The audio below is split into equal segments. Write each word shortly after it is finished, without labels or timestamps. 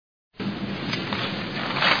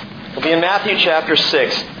We'll be in Matthew chapter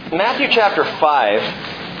 6. Matthew chapter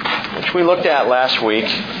 5, which we looked at last week,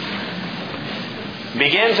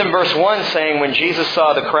 begins in verse 1 saying, when Jesus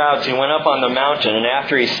saw the crowds, He went up on the mountain, and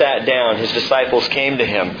after He sat down, His disciples came to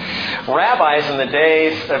Him. Rabbis in the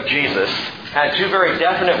days of Jesus had two very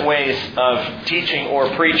definite ways of teaching or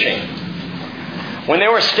preaching. When they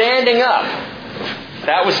were standing up,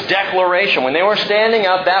 that was declaration. When they were standing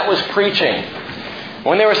up, that was preaching.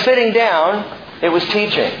 When they were sitting down, it was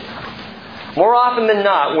teaching. More often than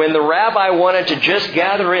not, when the rabbi wanted to just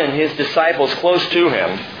gather in his disciples close to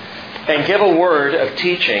him and give a word of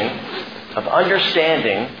teaching, of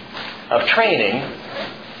understanding, of training,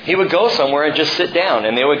 he would go somewhere and just sit down,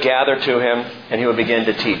 and they would gather to him and he would begin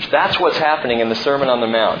to teach. That's what's happening in the Sermon on the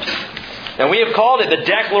Mount. And we have called it the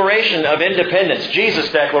Declaration of Independence, Jesus'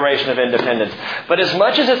 Declaration of Independence. But as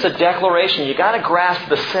much as it's a declaration, you've got to grasp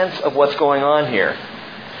the sense of what's going on here.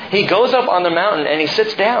 He goes up on the mountain and He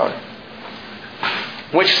sits down,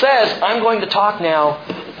 which says, I'm going to talk now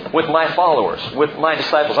with my followers, with my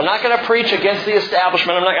disciples. I'm not going to preach against the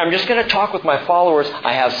establishment. I'm just going to talk with my followers.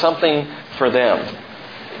 I have something for them.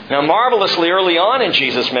 Now, marvelously early on in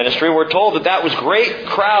Jesus' ministry, we're told that was great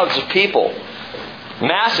crowds of people.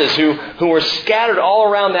 Masses who were scattered all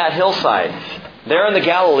around that hillside there in the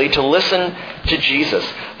Galilee to listen to Jesus.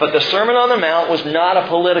 But the Sermon on the Mount was not a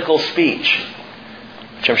political speech,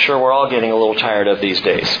 which I'm sure we're all getting a little tired of these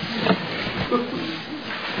days.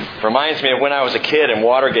 Reminds me of when I was a kid and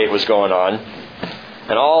Watergate was going on,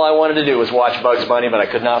 and all I wanted to do was watch Bugs Bunny, but I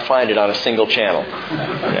could not find it on a single channel.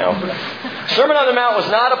 Sermon on the Mount was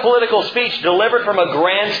not a political speech delivered from a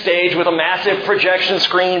grand stage with a massive projection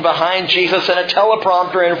screen behind Jesus and a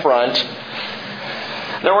teleprompter in front.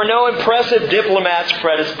 There were no impressive diplomats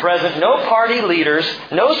present, no party leaders,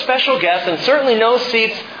 no special guests, and certainly no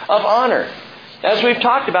seats of honor. As we've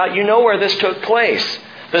talked about, you know where this took place.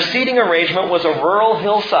 The seating arrangement was a rural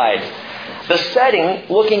hillside. The setting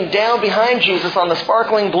looking down behind Jesus on the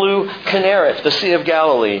sparkling blue Kinneret, the Sea of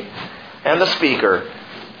Galilee. And the speaker,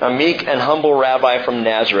 a meek and humble rabbi from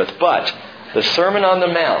Nazareth. But the Sermon on the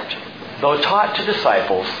Mount, though taught to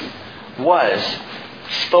disciples, was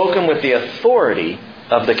spoken with the authority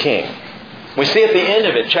of the King. We see at the end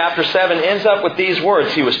of it, chapter 7 ends up with these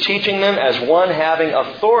words. He was teaching them as one having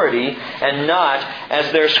authority and not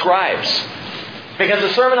as their scribes. Because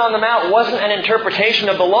the Sermon on the Mount wasn't an interpretation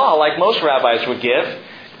of the law like most rabbis would give.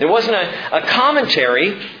 It wasn't a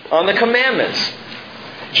commentary on the commandments.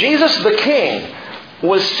 Jesus the King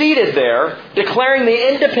was seated there declaring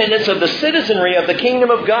the independence of the citizenry of the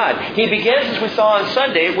kingdom of God. He begins, as we saw on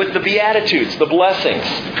Sunday, with the Beatitudes, the blessings.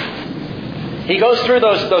 He goes through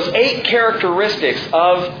those 8 characteristics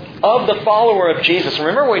of the follower of Jesus. And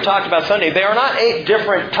remember we talked about Sunday, they are not 8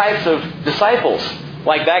 different types of disciples.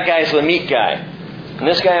 Like that guy's the meek guy. And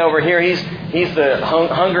this guy over here, he's the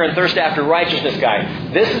hunger and thirst after righteousness guy.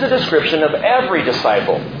 This is a description of every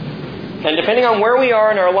disciple. And depending on where we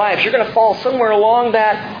are in our lives, you're going to fall somewhere along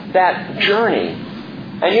that journey.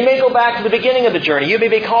 And you may go back to the beginning of the journey. You may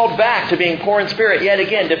be called back to being poor in spirit yet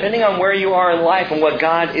again, depending on where you are in life and what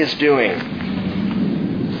God is doing.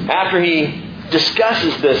 After He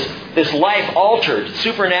discusses this life altered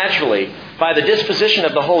supernaturally by the disposition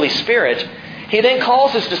of the Holy Spirit, He then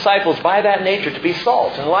calls His disciples by that nature to be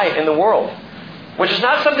salt and light in the world. Which is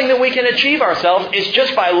not something that we can achieve ourselves. It's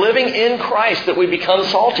just by living in Christ that we become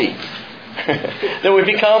salty. That we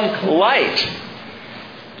become light.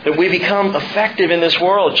 That we become effective in this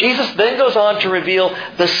world. Jesus then goes on to reveal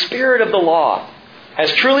the spirit of the law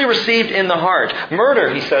as truly received in the heart.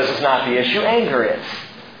 Murder, He says, is not the issue. Anger is.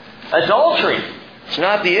 Adultery is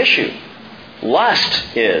not the issue.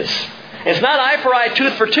 Lust is. It's not eye for eye,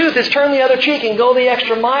 tooth for tooth. It's turn the other cheek and go the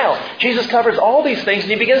extra mile. Jesus covers all these things,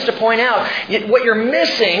 and He begins to point out what you're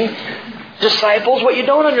missing, disciples, what you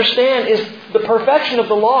don't understand is the perfection of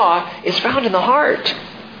the law is found in the heart.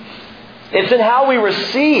 It's in how we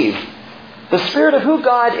receive the spirit of who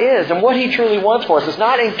God is and what He truly wants for us. It's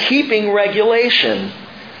not in keeping regulation.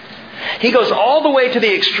 He goes all the way to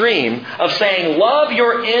the extreme of saying, love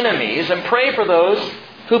your enemies and pray for those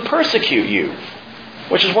who persecute you.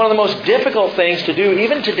 Which is one of the most difficult things to do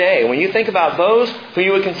even today. When you think about those who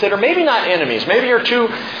you would consider maybe not enemies. Maybe you're too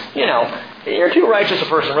righteous a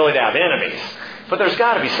person really to have enemies. But there's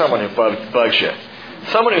got to be someone who bugs you.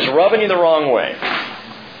 Someone who's rubbing you the wrong way.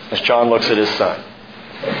 As John looks at his son.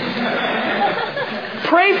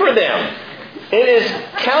 Pray for them. It is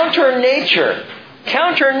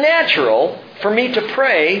counternatural for me to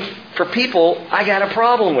pray for people I got a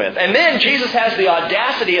problem with. And then Jesus has the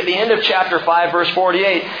audacity at the end of chapter 5, verse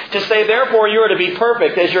 48, to say, therefore you are to be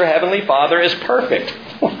perfect as your heavenly Father is perfect.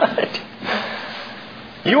 What?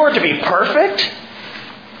 You are to be perfect?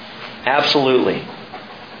 Absolutely.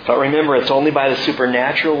 But remember, it's only by the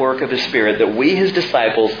supernatural work of His Spirit that we, His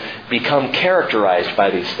disciples, become characterized by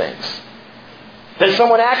these things. That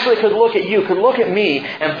someone actually could look at you, could look at me,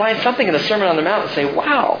 and find something in the Sermon on the Mount and say,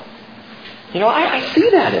 wow, I see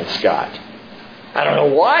that in Scott. I don't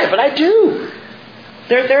know why, but I do.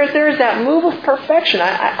 There's that move of perfection.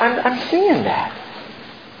 I'm seeing that.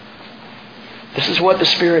 This is what the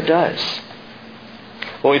Spirit does.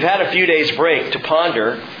 Well, we've had a few days break to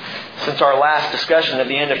ponder since our last discussion at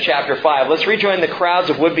the end of chapter 5. Let's rejoin the crowds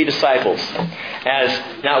of would-be disciples.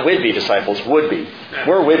 Not would-be disciples, would-be.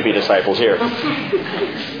 We're would-be disciples here.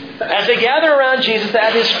 As they gather around Jesus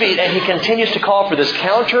at His feet, and He continues to call for this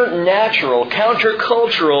counter-natural,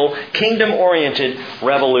 counter-cultural, kingdom-oriented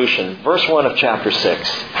revolution. Verse 1 of chapter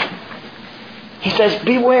 6. He says,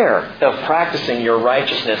 beware of practicing your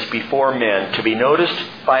righteousness before men to be noticed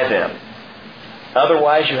by them.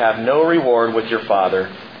 Otherwise you have no reward with your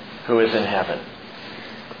Father who is in heaven.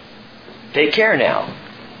 Take care now.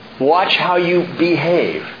 Watch how you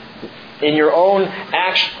behave in your own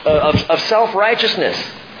act of self-righteousness.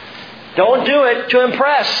 Don't do it to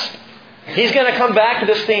impress. He's going to come back to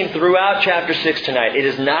this theme throughout chapter 6 tonight. It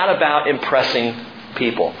is not about impressing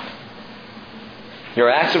people. Your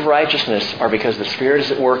acts of righteousness are because the Spirit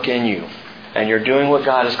is at work in you. And you're doing what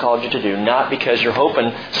God has called you to do, not because you're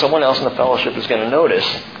hoping someone else in the fellowship is going to notice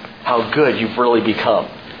how good you've really become.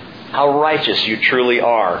 How righteous you truly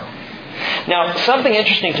are. Now, something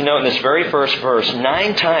interesting to note in this very first verse,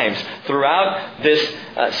 9 times throughout this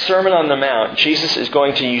Sermon on the Mount, Jesus is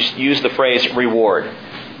going to use the phrase reward.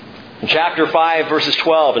 In chapter 5, verses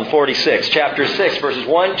 12 and 46. Chapter 6, verses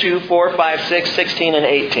 1, 2, 4, 5, 6, 16, and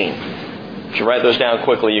 18. If you write those down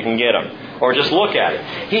quickly, you can get them. Or just look at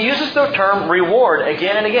it. He uses the term reward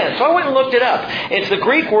again and again. So I went and looked it up. It's the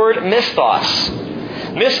Greek word misthos.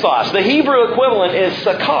 Misthos. The Hebrew equivalent is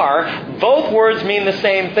sakar. Both words mean the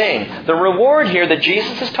same thing. The reward here that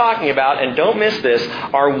Jesus is talking about, and don't miss this,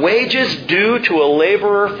 are wages due to a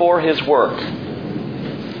laborer for his work.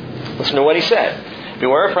 Listen to what he said.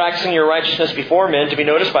 Beware of practicing your righteousness before men to be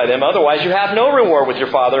noticed by them. Otherwise you have no reward with your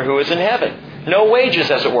Father who is in heaven. No wages,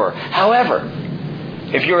 as it were. However,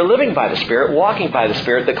 if you are living by the Spirit, walking by the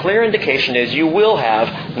Spirit, the clear indication is you will have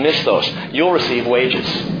misthos. You'll receive wages.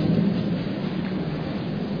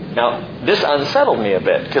 Now, this unsettled me a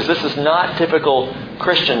bit because this is not typical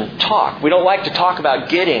Christian talk. We don't like to talk about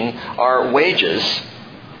getting our wages.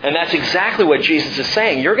 And that's exactly what Jesus is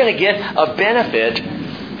saying. You're going to get a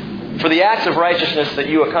benefit for the acts of righteousness that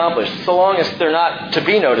you accomplish, so long as they're not to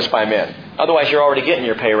be noticed by men. Otherwise, you're already getting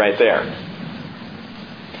your pay right there.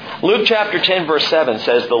 Luke chapter 10, verse 7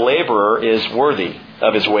 says the laborer is worthy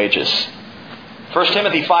of his wages. 1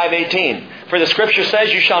 Timothy 5:18. For the Scripture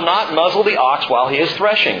says, you shall not muzzle the ox while he is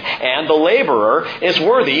threshing. And the laborer is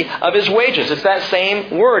worthy of his wages. It's that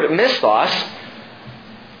same word, misthos.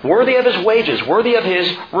 Worthy of his wages. Worthy of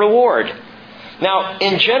his reward. Now,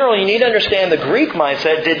 in general, you need to understand the Greek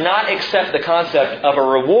mindset did not accept the concept of a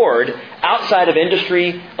reward outside of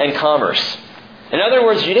industry and commerce. In other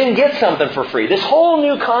words, you didn't get something for free. This whole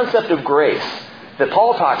new concept of grace that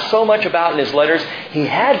Paul talks so much about in his letters, he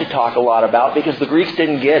had to talk a lot about because the Greeks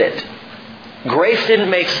didn't get it. Grace didn't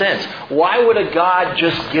make sense. Why would a God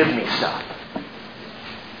just give me stuff?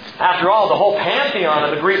 After all, the whole pantheon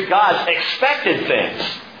of the Greek gods expected things.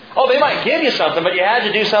 Oh, they might give you something, but you had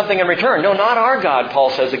to do something in return. No, not our God,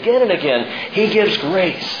 Paul says again and again. He gives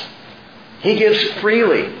grace. He gives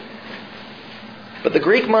freely. But the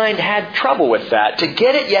Greek mind had trouble with that. To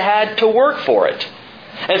get it, you had to work for it.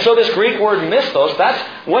 And so this Greek word misthos,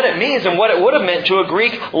 that's what it means and what it would have meant to a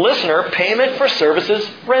Greek listener, payment for services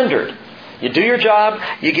rendered. You do your job,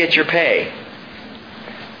 you get your pay.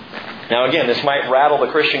 Now again, this might rattle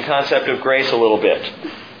the Christian concept of grace a little bit.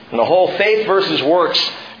 And the whole faith versus works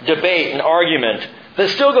debate and argument that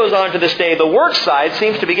still goes on to this day, the work side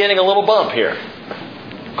seems to be getting a little bump here.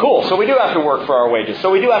 Cool, so we do have to work for our wages. So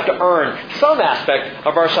we do have to earn some aspect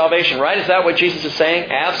of our salvation, right? Is that what Jesus is saying?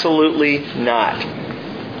 Absolutely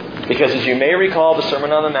not. Because as you may recall, the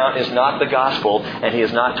Sermon on the Mount is not the gospel, and He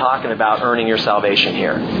is not talking about earning your salvation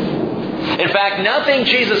here. In fact, nothing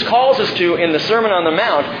Jesus calls us to in the Sermon on the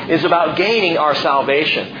Mount is about gaining our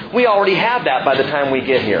salvation. We already have that by the time we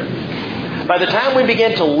get here. By the time we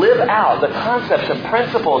begin to live out the concepts and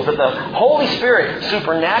principles that the Holy Spirit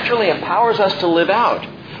supernaturally empowers us to live out,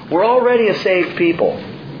 we're already a saved people.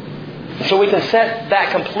 So we can set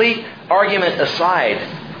that complete argument aside.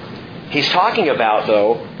 He's talking about,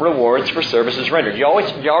 though, rewards for services rendered. You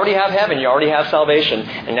already have heaven, you already have salvation,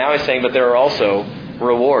 and now He's saying, but there are also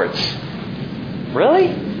rewards. Really?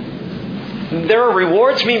 there are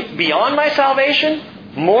rewards beyond my salvation?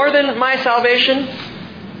 More than my salvation?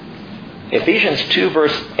 Ephesians 2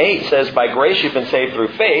 verse 8 says, by grace you've been saved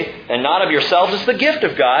through faith, and not of yourselves. It's the gift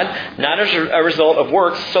of God, not as a result of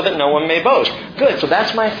works, so that no one may boast. Good, so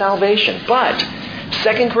that's my salvation. But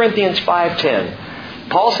 2 Corinthians 5:10,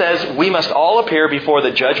 Paul says we must all appear before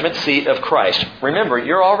the judgment seat of Christ. Remember,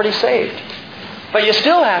 you're already saved. But you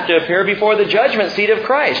still have to appear before the judgment seat of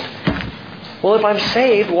Christ. Well, if I'm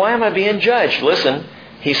saved, why am I being judged? Listen,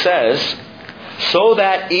 he says, so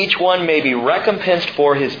that each one may be recompensed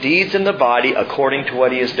for his deeds in the body according to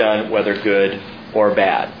what he has done, whether good or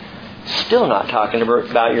bad. Still not talking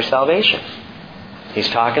about your salvation. He's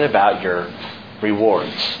talking about your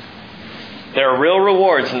rewards. There are real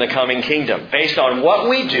rewards in the coming kingdom based on what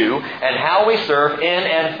we do and how we serve in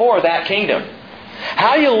and for that kingdom.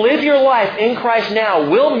 How you live your life in Christ now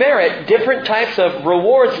will merit different types of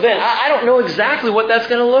rewards then. I don't know exactly what that's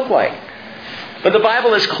going to look like. But the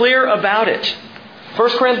Bible is clear about it. 1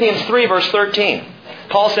 Corinthians 3 verse 13.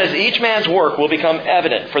 Paul says, each man's work will become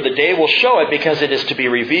evident, for the day will show it, because it is to be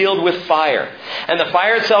revealed with fire. And the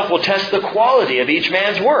fire itself will test the quality of each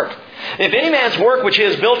man's work. If any man's work which he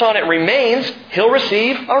has built on it remains, he'll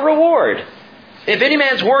receive a reward. If any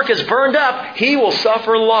man's work is burned up, he will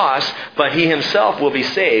suffer loss, but he himself will be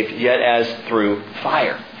saved, yet as through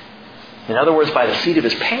fire. In other words, by the seat of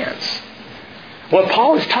his pants. What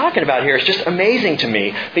Paul is talking about here is just amazing to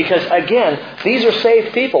me, because again, these are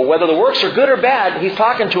saved people. Whether the works are good or bad, he's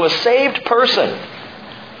talking to a saved person.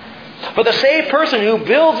 But the saved person who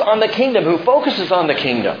builds on the kingdom, who focuses on the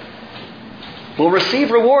kingdom, will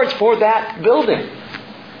receive rewards for that building.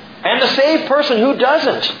 And the saved person who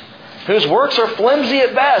doesn't, whose works are flimsy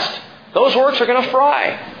at best, those works are going to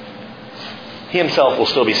fry. He himself will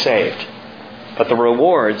still be saved. But the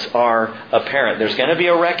rewards are apparent. There's going to be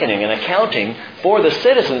a reckoning, an accounting for the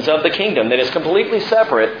citizens of the kingdom that is completely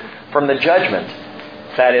separate from the judgment,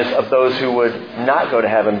 that is, of those who would not go to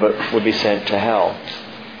heaven but would be sent to hell.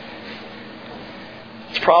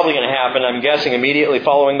 It's probably going to happen, I'm guessing, immediately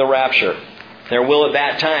following the rapture. There will at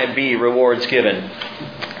that time be rewards given.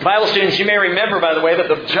 Bible students, you may remember, by the way, that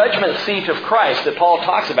the judgment seat of Christ that Paul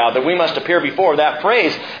talks about, that we must appear before, that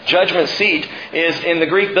phrase, judgment seat, is in the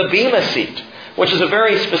Greek the bema seat, which is a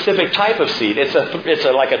very specific type of seat. It's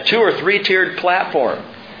like a 2 or 3 tiered platform.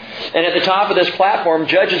 And at the top of this platform,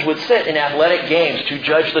 judges would sit in athletic games to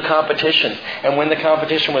judge the competition. And when the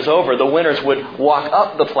competition was over, the winners would walk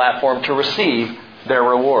up the platform to receive their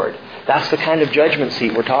reward. That's the kind of judgment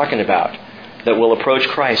seat we're talking about that will approach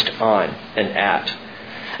Christ on and at.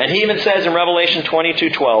 And he even says in Revelation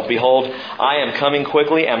 22:12, behold, I am coming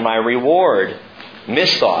quickly, and my reward,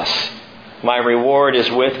 misthos, my reward is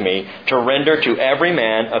with me, to render to every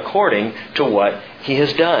man according to what he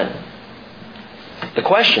has done. The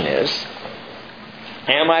question is,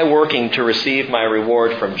 am I working to receive my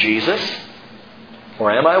reward from Jesus?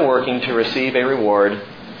 Or am I working to receive a reward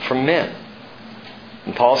from men?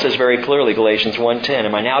 And Paul says very clearly, Galatians 1:10,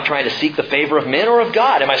 am I now trying to seek the favor of men or of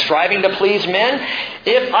God? Am I striving to please men?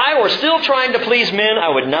 If I were still trying to please men, I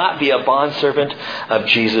would not be a bondservant of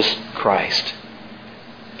Jesus Christ.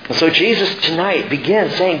 And so Jesus tonight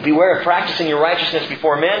begins saying, beware of practicing your righteousness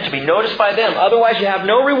before men to be noticed by them. Otherwise you have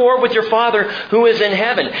no reward with your Father who is in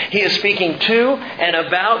heaven. He is speaking to and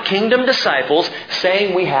about kingdom disciples,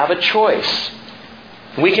 saying we have a choice.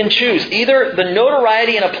 We can choose either the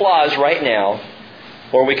notoriety and applause right now,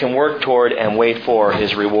 or we can work toward and wait for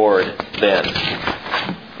His reward then.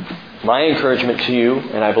 My encouragement to you,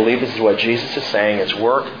 and I believe this is what Jesus is saying, is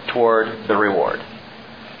work toward the reward.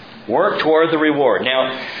 Work toward the reward.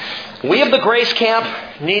 Now, we of the Grace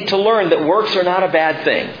Camp need to learn that works are not a bad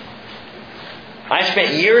thing. I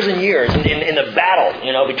spent years and years in the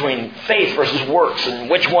battle, between faith versus works, and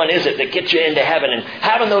which one is it that gets you into heaven, and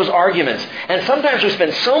having those arguments. And sometimes we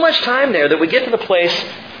spend so much time there that we get to the place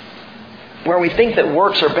where we think that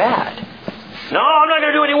works are bad. No, I'm not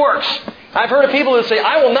going to do any works. I've heard of people who say,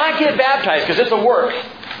 I will not get baptized because it's a work.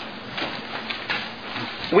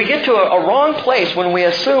 We get to a wrong place when we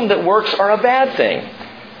assume that works are a bad thing.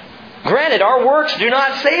 Granted, our works do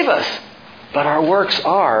not save us, but our works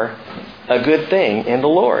are a good thing in the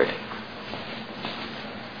Lord.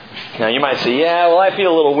 Now you might say, I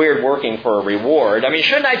feel a little weird working for a reward.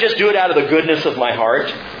 Shouldn't I just do it out of the goodness of my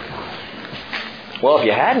heart? Well, if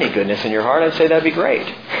you had any goodness in your heart, I'd say that'd be great.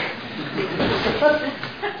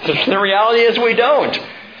 The reality is we don't.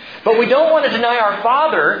 But we don't want to deny our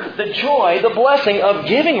Father the joy, the blessing of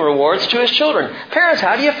giving rewards to His children. Parents,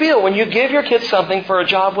 how do you feel when you give your kids something for a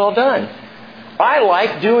job well done? I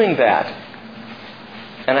like doing that.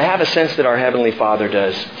 And I have a sense that our Heavenly Father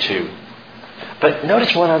does too. But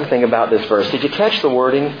notice one other thing about this verse. Did you catch the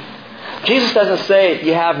wording? Jesus doesn't say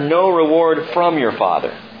you have no reward from your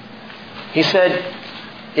Father. He said,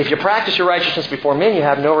 if you practice your righteousness before men, you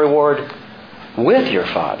have no reward with your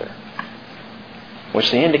Father. Which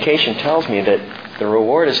the indication tells me that the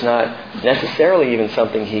reward is not necessarily even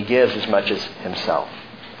something He gives as much as Himself.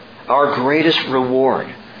 Our greatest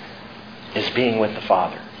reward is being with the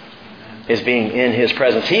Father, is being in His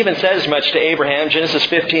presence. He even says as much to Abraham, Genesis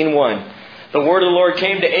 15:1. The word of the Lord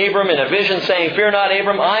came to Abram in a vision saying, "Fear not,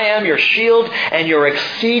 Abram, I am your shield and your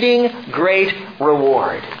exceeding great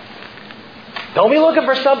reward." Don't be looking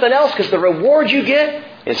for something else, because the reward you get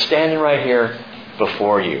is standing right here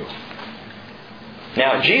before you.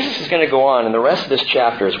 Now, Jesus is going to go on in the rest of this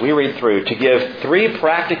chapter as we read through to give 3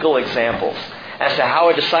 practical examples as to how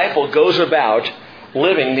a disciple goes about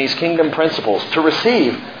living these kingdom principles to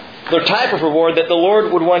receive the type of reward that the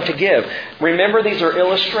Lord would want to give. Remember, these are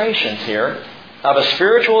illustrations here of a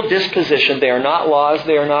spiritual disposition. They are not laws.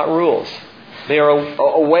 They are not rules. They are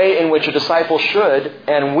a way in which a disciple should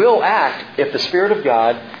and will act if the Spirit of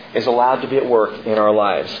God is allowed to be at work in our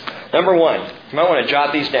lives. Number 1, you might want to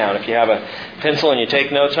jot these down if you have a pencil and you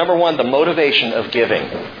take notes. Number 1, the motivation of giving.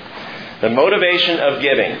 The motivation of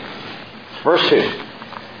giving. Verse 2.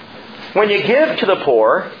 When you give to the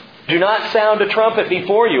poor, do not sound a trumpet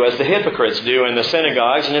before you, as the hypocrites do in the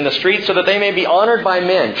synagogues and in the streets, so that they may be honored by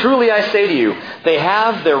men. Truly I say to you, they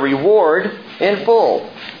have their reward in full.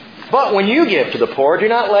 But when you give to the poor, do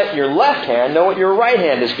not let your left hand know what your right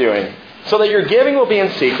hand is doing, so that your giving will be in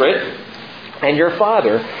secret, and your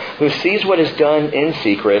Father, who sees what is done in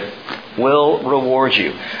secret, will reward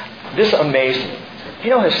you. This amazed me.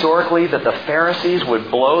 You know, historically, that the Pharisees would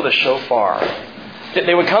blow the shofar.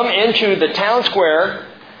 They would come into the town square,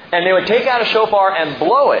 and they would take out a shofar and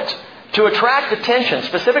blow it to attract attention,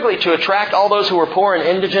 specifically to attract all those who were poor and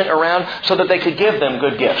indigent around, so that they could give them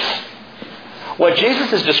good gifts. What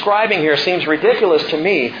Jesus is describing here seems ridiculous to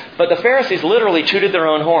me, but the Pharisees literally tooted their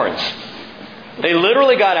own horns. They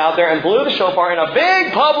literally got out there and blew the shofar in a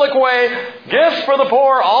big public way. Gifts for the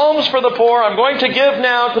poor, alms for the poor. I'm going to give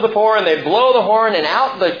now to the poor. And they'd blow the horn, and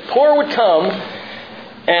out the poor would come.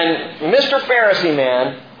 And Mr. Pharisee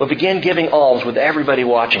man would begin giving alms with everybody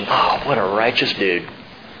watching. Oh, what a righteous dude.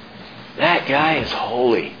 That guy is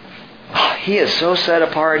holy. Oh, he is so set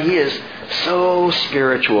apart. He is so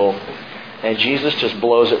spiritual. And Jesus just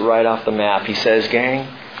blows it right off the map. He says, gang,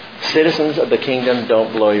 citizens of the kingdom,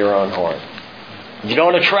 don't blow your own horn. You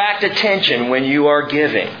don't attract attention when you are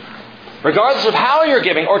giving. Regardless of how you're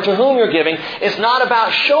giving or to whom you're giving, it's not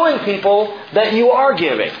about showing people that you are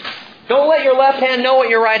giving. Don't let your left hand know what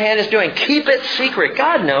your right hand is doing. Keep it secret.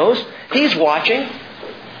 God knows. He's watching.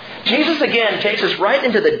 Jesus again takes us right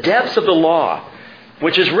into the depths of the law,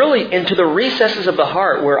 which is really into the recesses of the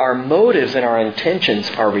heart where our motives and our intentions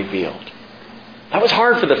are revealed. That was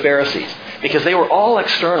hard for the Pharisees because they were all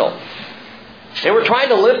external. They were trying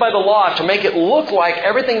to live by the law to make it look like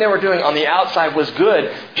everything they were doing on the outside was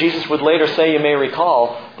good. Jesus would later say, you may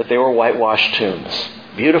recall, that they were whitewashed tombs.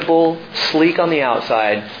 Beautiful, sleek on the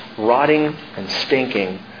outside, rotting and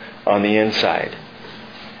stinking on the inside.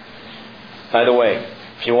 By the way,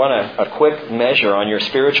 if you want a quick measure on your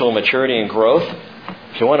spiritual maturity and growth,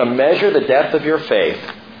 if you want to measure the depth of your faith,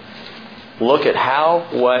 look at how,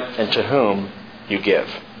 what, and to whom you give.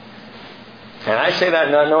 And I say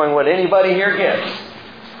that not knowing what anybody here gives.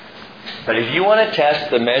 But if you want to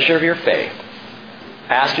test the measure of your faith,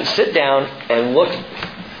 sit down and look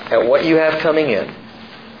at what you have coming in.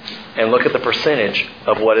 And look at the percentage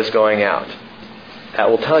of what is going out. That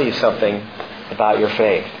will tell you something about your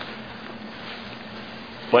faith.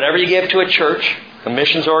 Whatever you give to a church, a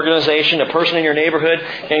missions organization, a person in your neighborhood,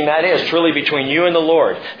 and that is truly between you and the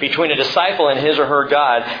Lord, between a disciple and his or her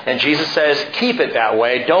God. And Jesus says, keep it that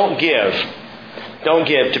way. Don't give. Don't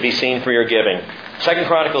give to be seen for your giving. 2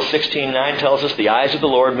 Chronicles 16:9 tells us the eyes of the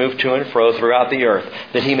Lord move to and fro throughout the earth,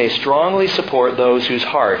 that He may strongly support those whose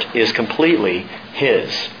heart is completely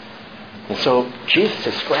His. And so Jesus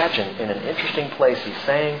is scratching in an interesting place. He's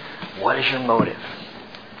saying, what is your motive?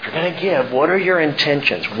 If you're going to give, what are your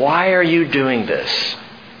intentions? Why are you doing this?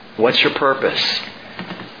 What's your purpose?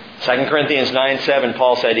 2 Corinthians 9:7,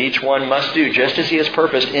 Paul said, each one must do just as he has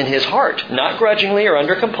purposed in his heart, not grudgingly or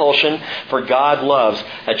under compulsion, for God loves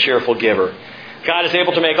a cheerful giver. God is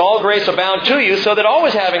able to make all grace abound to you, so that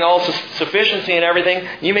always having all sufficiency in everything,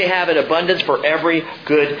 you may have an abundance for every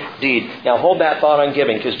good deed. Now hold that thought on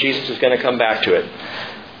giving, because Jesus is going to come back to it.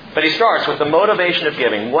 But he starts with the motivation of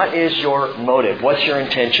giving. What is your motive? What's your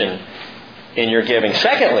intention in your giving?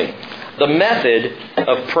 Secondly, the method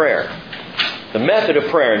of prayer. The method of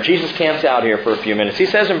prayer. And Jesus camps out here for a few minutes. He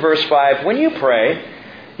says in verse 5, when you pray,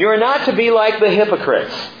 you are not to be like the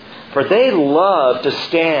hypocrites, for they love to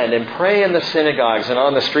stand and pray in the synagogues and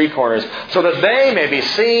on the street corners, so that they may be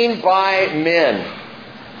seen by men.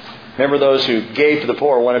 Remember those who gave to the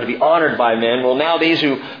poor wanted to be honored by men. Well, now these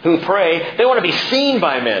who pray, they want to be seen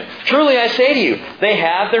by men. Truly I say to you, they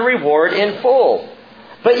have their reward in full.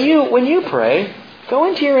 But you, when you pray, go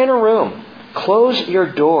into your inner room, close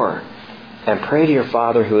your door, and pray to your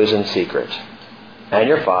Father who is in secret. And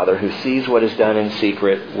your Father who sees what is done in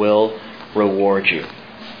secret will reward you.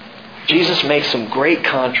 Jesus makes some great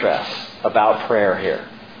contrasts about prayer here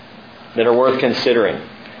that are worth considering.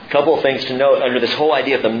 A couple of things to note under this whole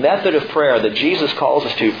idea of the method of prayer that Jesus calls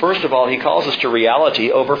us to. First of all, He calls us to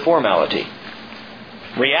reality over formality.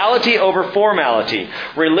 Reality over formality.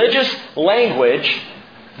 Religious language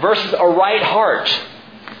versus a right heart.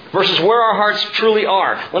 Versus where our hearts truly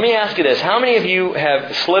are. Let me ask you this. How many of you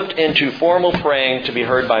have slipped into formal praying to be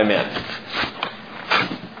heard by men?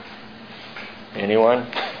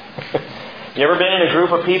 Anyone? You ever been in a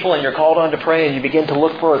group of people and you're called on to pray and you begin to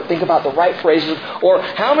look for or think about the right phrases? Or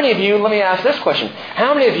how many of you, let me ask this question,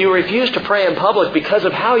 how many of you refuse to pray in public because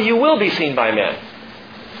of how you will be seen by men?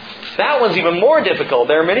 That one's even more difficult.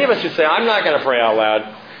 There are many of us who say, I'm not going to pray out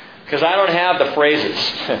loud because I don't have the phrases.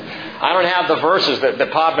 I don't have the verses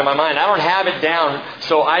that pop into my mind. I don't have it down,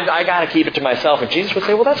 so I got to keep it to myself. And Jesus would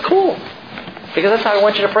say, well, that's cool, because that's how I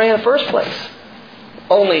want you to pray in the first place.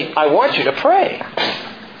 Only I want you to pray.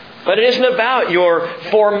 But it isn't about your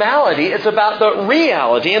formality. It's about the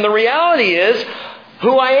reality. And the reality is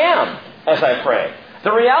who I am as I pray.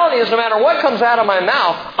 The reality is no matter what comes out of my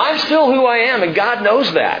mouth, I'm still who I am, and God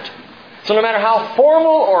knows that. So no matter how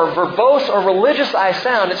formal or verbose or religious I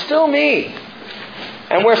sound, it's still me.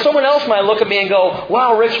 And where someone else might look at me and go,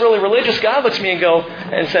 wow, Rick's really religious, God looks at me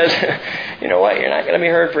and says, you know what, you're not going to be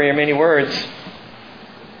heard for your many words.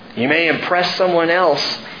 You may impress someone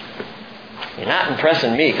else. You're not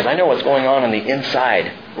impressing me, because I know what's going on the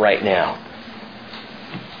inside right now.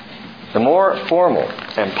 The more formal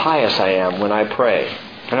and pious I am when I pray,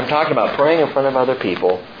 and I'm talking about praying in front of other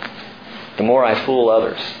people, the more I fool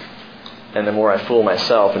others. And the more I fool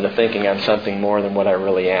myself into thinking I'm something more than what I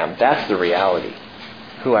really am. That's the reality.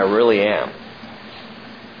 Who I really am.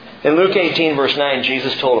 In Luke 18 verse 9,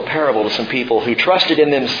 Jesus told a parable to some people who trusted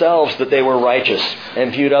in themselves that they were righteous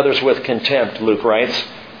and viewed others with contempt, Luke writes.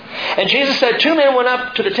 And Jesus said, 2 men went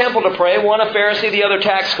up to the temple to pray, one a Pharisee, the other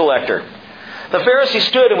tax collector. The Pharisee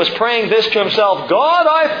stood and was praying this to himself, God,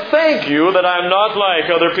 I thank you that I'm not like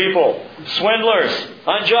other people, swindlers,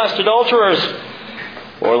 unjust, adulterers,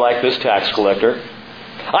 or like this tax collector.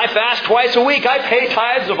 I fast twice a week. I pay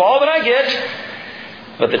tithes of all that I get.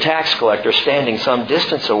 But the tax collector, standing some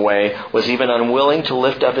distance away, was even unwilling to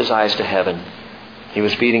lift up his eyes to heaven. He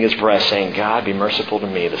was beating his breast, saying, God, be merciful to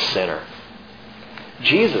me, the sinner.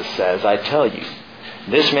 Jesus says, I tell you,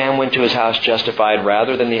 this man went to his house justified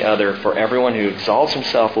rather than the other, for everyone who exalts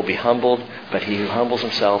himself will be humbled, but he who humbles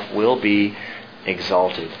himself will be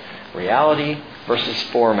exalted. Reality versus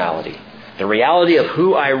formality. The reality of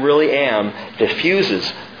who I really am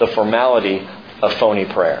diffuses the formality of phony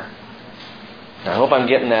prayer. I hope I'm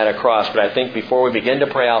getting that across, but I think before we begin to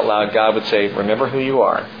pray out loud, God would say, remember who you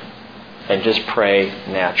are, and just pray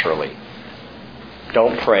naturally.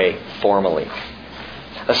 Don't pray formally.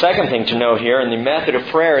 A second thing to note here in the method of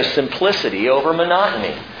prayer is simplicity over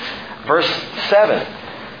monotony. Verse 7.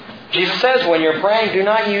 Jesus says, when you're praying, do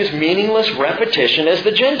not use meaningless repetition as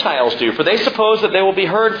the Gentiles do, for they suppose that they will be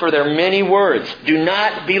heard for their many words. Do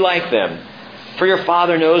not be like them, for your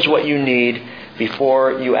Father knows what you need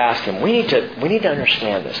before you ask Him. We need to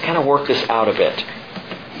understand this, kind of work this out a bit.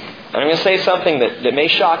 And I'm going to say something that may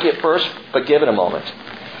shock you at first, but give it a moment.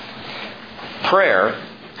 Prayer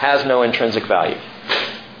has no intrinsic value.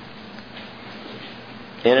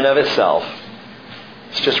 In and of itself,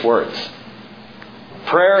 it's just words.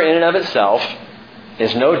 Prayer in and of itself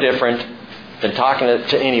is no different than talking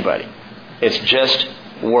to anybody. It's just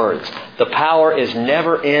words. The power is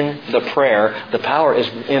never in the prayer. The power is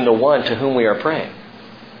in the one to whom we are praying.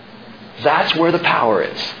 That's where the power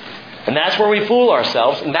is. And that's where we fool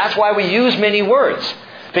ourselves. And that's why we use many words.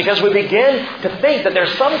 Because we begin to think that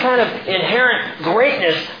there's some kind of inherent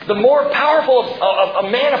greatness. The more powerful of a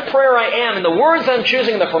man of prayer I am, and the words I'm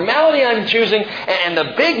choosing, and the formality I'm choosing, and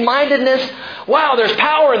the big-mindedness, wow, there's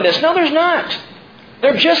power in this. No, there's not.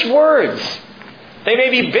 They're just words. They may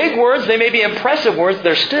be big words, they may be impressive words,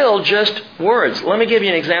 they're still just words. Let me give you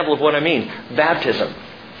an example of what I mean. Baptism.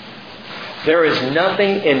 There is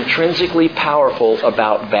nothing intrinsically powerful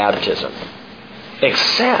about baptism,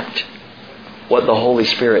 except what the Holy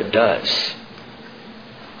Spirit does.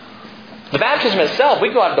 The baptism itself,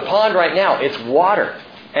 we go out to the pond right now, it's water.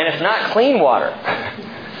 And it's not clean water.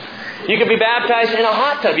 You could be baptized in a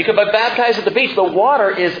hot tub. You could be baptized at the beach. The water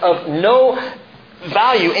is of no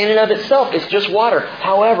value in and of itself. It's just water.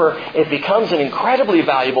 However, it becomes an incredibly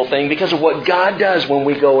valuable thing because of what God does when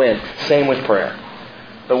we go in. Same with prayer.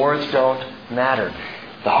 The words don't matter.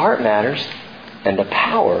 The heart matters. And the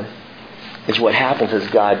power is what happens as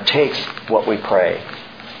God takes what we pray.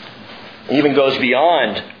 It even goes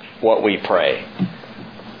beyond what we pray.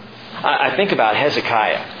 I think about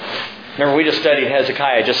Hezekiah. Remember, we just studied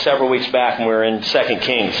Hezekiah just several weeks back when we were in 2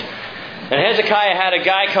 Kings. And Hezekiah had a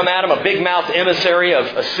guy come at him, a big-mouthed emissary of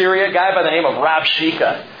Assyria, a guy by the name of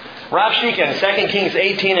Rabshakeh. Rabshakeh in 2 Kings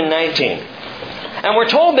 18 and 19. And we're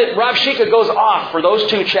told that Rabshakeh goes off for those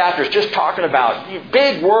 2 chapters just talking about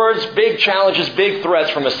big words, big challenges, big threats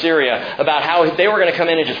from Assyria about how they were going to come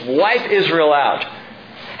in and just wipe Israel out.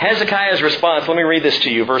 Hezekiah's response, let me read this to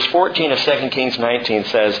you. Verse 14 of 2 Kings 19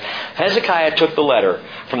 says, Hezekiah took the letter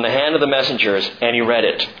from the hand of the messengers, and he read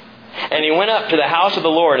it. And he went up to the house of the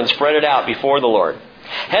Lord and spread it out before the Lord.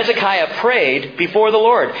 Hezekiah prayed before the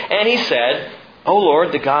Lord, and he said, O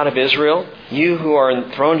Lord, the God of Israel, you who are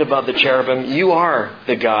enthroned above the cherubim, you are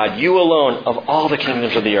the God, you alone, of all the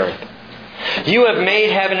kingdoms of the earth. You have made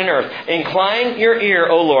heaven and earth. Incline your ear,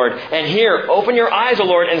 O Lord, and hear. Open your eyes, O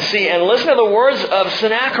Lord, and see. And listen to the words of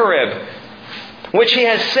Sennacherib, which he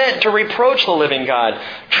has sent to reproach the living God.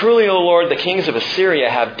 Truly, O Lord, the kings of Assyria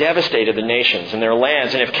have devastated the nations and their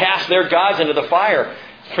lands, and have cast their gods into the fire.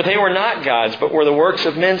 For they were not gods, but were the works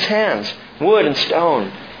of men's hands, wood and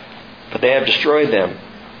stone. But they have destroyed them.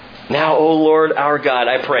 Now, O Lord our God,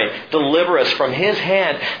 I pray, deliver us from his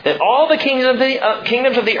hand, that all the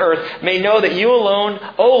kingdoms of the earth may know that you alone,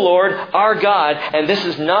 O Lord our God, and this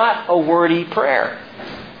is not a wordy prayer.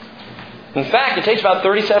 In fact, it takes about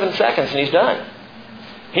 37 seconds and he's done.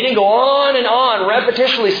 He didn't go on and on,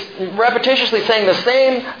 repetitiously saying the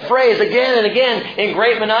same phrase again and again in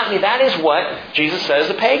great monotony. That is what Jesus says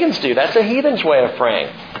the pagans do. That's a heathen's way of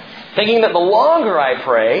praying. Thinking that the longer I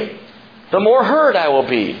pray, the more heard I will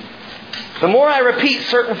be. The more I repeat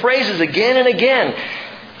certain phrases again and again.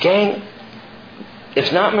 Gang,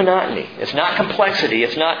 it's not monotony. It's not complexity.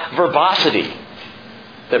 It's not verbosity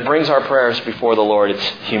that brings our prayers before the Lord. It's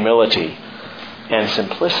humility and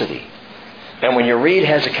simplicity. And when you read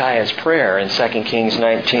Hezekiah's prayer in 2 Kings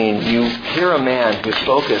 19, you hear a man whose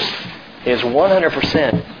focus is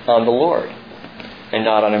 100% on the Lord and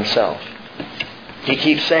not on himself. He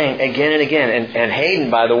keeps saying again and again, and Hayden,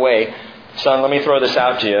 by the way, son, let me throw this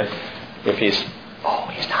out to you. If he's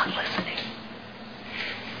not listening.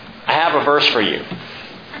 I have a verse for you.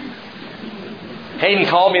 Hayden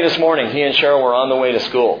called me this morning. He and Cheryl were on the way to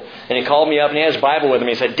school. And he called me up and he had his Bible with him.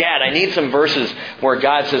 He said, Dad, I need some verses where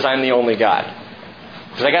God says I'm the only God.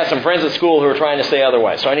 Because I got some friends at school who are trying to say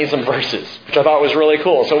otherwise. So I need some verses, which I thought was really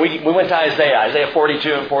cool. So we went to Isaiah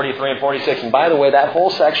 42 and 43 and 46. And by the way, that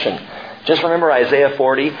whole section, just remember Isaiah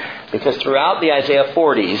 40, because throughout the Isaiah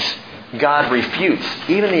 40s, God refutes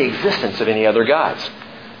even the existence of any other gods.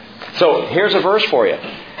 So here's a verse for you.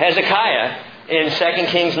 Hezekiah in 2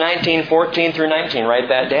 Kings 19, 14 through 19. Write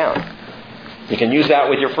that down. You can use that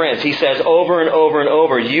with your friends. He says over and over and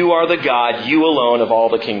over, you are the God, you alone, of all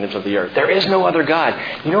the kingdoms of the earth. There is no other God.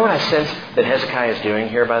 You know what I sense that Hezekiah is doing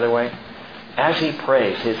here, by the way? As he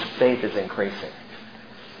prays, his faith is increasing.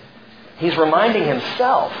 He's reminding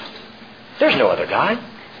himself, there's no other God.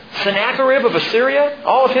 Sennacherib of Assyria,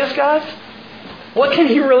 all of his gods? What can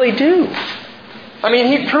he really do? I mean,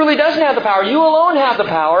 he truly doesn't have the power. You alone have the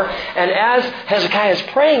power. And as Hezekiah is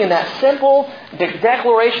praying in that simple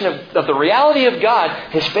declaration of the reality of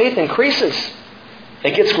God, his faith increases.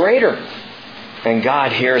 It gets greater. And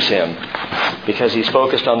God hears him because he's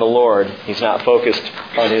focused on the Lord. He's not focused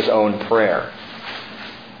on his own prayer.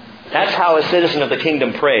 That's how a citizen of the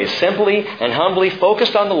kingdom prays. Simply and humbly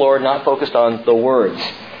focused on the Lord, not focused on the words.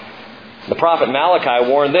 The prophet Malachi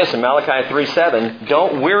warned this in Malachi 3:7,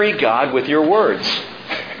 don't weary God with your words.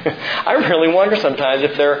 I really wonder sometimes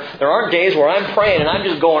if there aren't days where I'm praying and I'm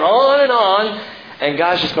just going on, and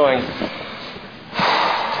God's just going,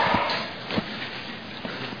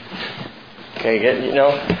 okay,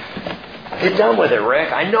 get done with it,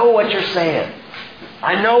 Rick. I know what you're saying.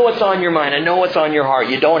 I know what's on your mind. I know what's on your heart.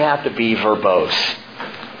 You don't have to be verbose.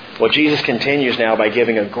 Well, Jesus continues now by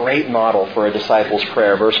giving a great model for a disciple's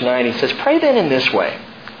prayer. Verse 9, he says, pray then in this way.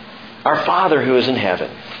 Our Father who is in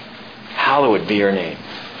heaven, hallowed be your name.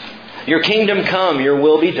 Your kingdom come, your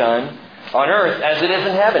will be done, on earth as it is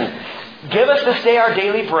in heaven. Give us this day our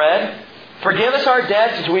daily bread. Forgive us our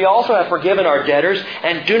debts as we also have forgiven our debtors.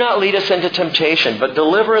 And do not lead us into temptation, but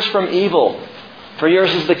deliver us from evil. For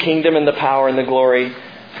yours is the kingdom and the power and the glory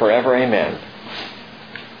forever. Amen.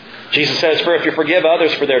 Jesus says, for if you forgive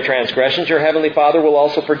others for their transgressions, your heavenly Father will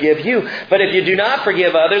also forgive you. But if you do not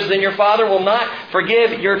forgive others, then your Father will not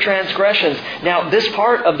forgive your transgressions. Now, this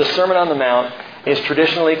part of the Sermon on the Mount is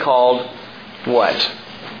traditionally called what?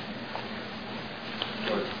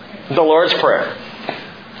 The Lord's Prayer.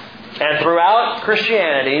 And throughout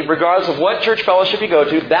Christianity, regardless of what church fellowship you go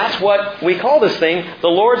to, that's what we call this thing, the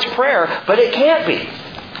Lord's Prayer. But it can't be.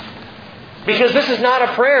 Because this is not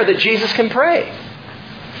a prayer that Jesus can pray.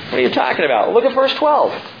 What are you talking about? Look at verse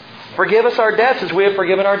 12. Forgive us our debts as we have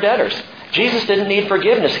forgiven our debtors. Jesus didn't need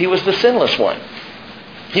forgiveness. He was the sinless one.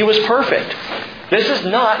 He was perfect. This is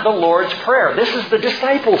not the Lord's Prayer. This is the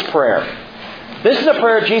disciples' prayer. This is a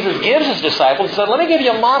prayer Jesus gives His disciples. He said, let me give you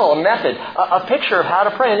a model, a method, a picture of how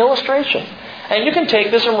to pray, an illustration. And you can take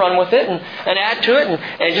this and run with it and add to it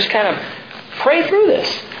and just kind of pray through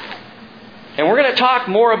this. And we're going to talk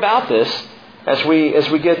more about this as we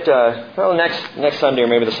get, next Sunday or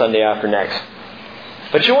maybe the Sunday after next.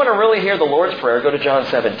 But you want to really hear the Lord's Prayer, go to John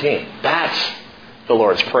 17. That's the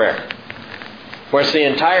Lord's Prayer. Where it's the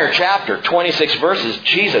entire chapter, 26 verses,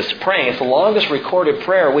 Jesus praying. It's the longest recorded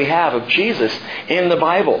prayer we have of Jesus in the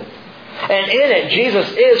Bible. And in it,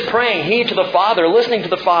 Jesus is praying, He to the Father, listening to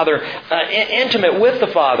the Father, intimate with the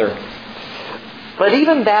Father. But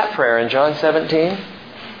even that prayer in John 17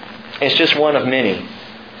 is just one of many,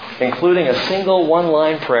 including a single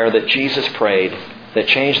one-line prayer that Jesus prayed that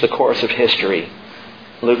changed the course of history.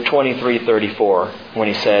 Luke 23:34, when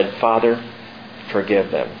He said, Father,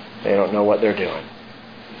 forgive them. They don't know what they're doing.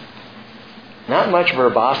 Not much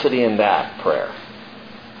verbosity in that prayer.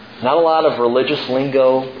 Not a lot of religious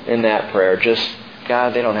lingo in that prayer. Just,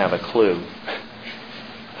 God, they don't have a clue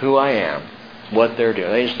who I am, what they're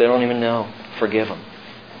doing. They don't even know. Forgive them.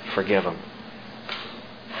 Forgive them.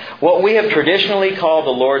 What we have traditionally called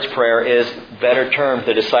the Lord's Prayer is, better termed,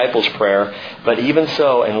 the disciples' prayer. But even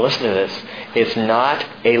so, and listen to this, it's not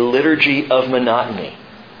a liturgy of monotony.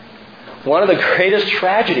 One of the greatest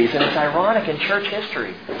tragedies, and it's ironic in church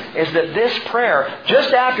history, is that this prayer,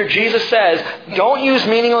 just after Jesus says, don't use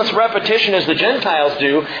meaningless repetition as the Gentiles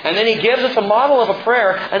do, and then He gives us a model of a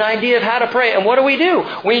prayer, an idea of how to pray. And what do?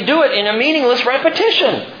 We do it in a meaningless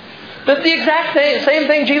repetition. But the exact same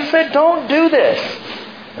thing Jesus said, don't do this.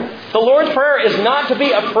 The Lord's Prayer is not to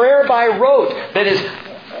be a prayer by rote that is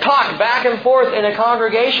talked back and forth in a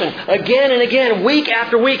congregation again and again, week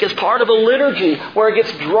after week, as part of a liturgy where it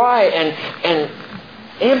gets dry and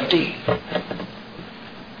empty.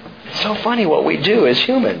 It's so funny what we do as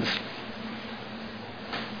humans.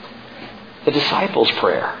 The disciples'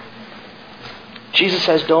 prayer. Jesus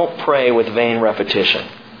says, don't pray with vain repetition.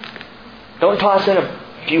 Don't toss in a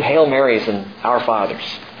few Hail Marys and Our Fathers.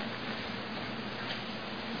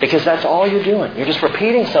 Because that's all you're doing. You're just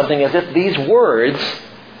repeating something as if these words...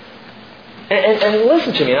 And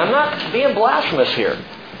listen to me, I'm not being blasphemous here.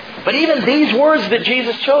 But even these words that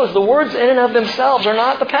Jesus chose, the words in and of themselves are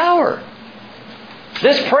not the power.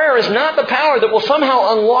 This prayer is not the power that will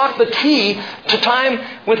somehow unlock the key to time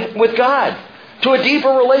with God. To a deeper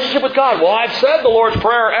relationship with God. Well, I've said the Lord's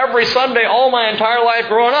Prayer every Sunday all my entire life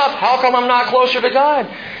growing up. How come I'm not closer to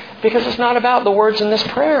God? Because it's not about the words in this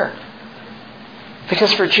prayer.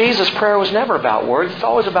 Because for Jesus, prayer was never about words. It's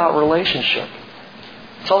always about relationship.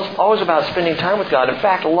 It's always about spending time with God. In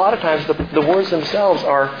fact, a lot of times the words themselves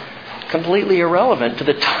are completely irrelevant to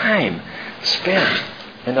the time spent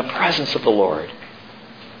in the presence of the Lord.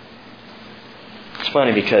 It's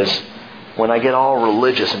funny because when I get all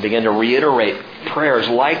religious and begin to reiterate prayers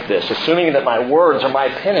like this, assuming that my words or my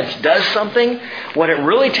penance does something, what it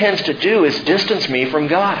really tends to do is distance me from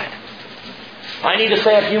God. I need to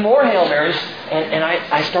say a few more Hail Marys, and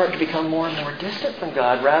I start to become more and more distant from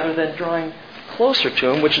God rather than drawing closer to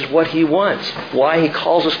Him, which is what He wants, why He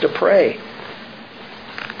calls us to pray.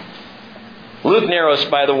 Luke narrows,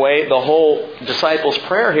 by the way, the whole disciples'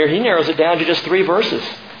 prayer here. He narrows it down to just 3 verses.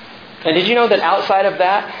 And did you know that outside of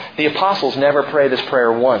that, the apostles never pray this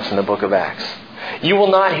prayer once in the book of Acts? You will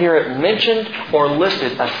not hear it mentioned or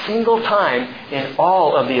listed a single time in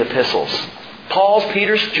all of the epistles. Paul's,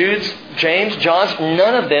 Peter's, Jude's, James, John's,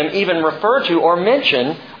 none of them even refer to or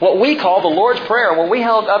mention what we call the Lord's Prayer, what we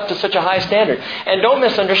held up to such a high standard. And don't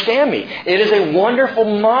misunderstand me. It is a wonderful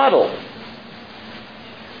model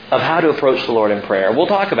of how to approach the Lord in prayer. We'll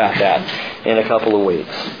talk about that in a couple of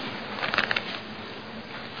weeks.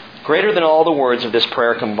 Greater than all the words of this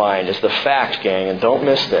prayer combined is the fact, gang, and don't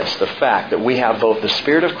miss this, the fact that we have both the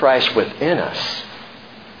Spirit of Christ within us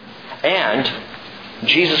and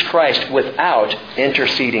Jesus Christ without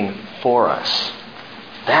interceding for us.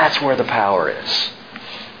 That's where the power is.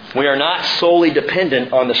 We are not solely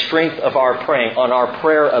dependent on the strength of our praying, on our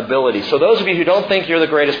prayer ability. So those of you who don't think you're the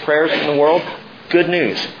greatest prayers in the world, good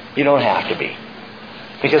news. You don't have to be.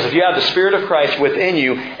 Because if you have the Spirit of Christ within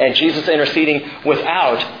you and Jesus interceding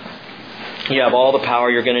without, you have all the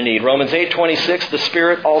power you're going to need. Romans 8:26, the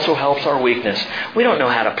Spirit also helps our weakness. We don't know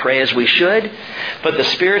how to pray as we should, but the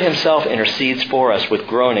Spirit Himself intercedes for us with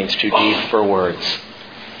groanings too deep for words.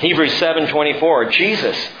 Hebrews 7:24,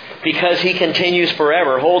 Jesus, because He continues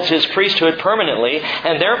forever, holds His priesthood permanently,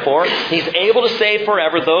 and therefore He's able to save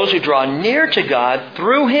forever those who draw near to God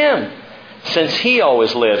through Him, since He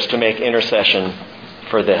always lives to make intercession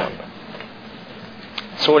for them.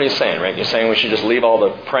 So what are you saying, Rick? You're saying we should just leave all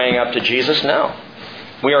the praying up to Jesus? No.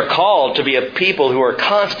 We are called to be a people who are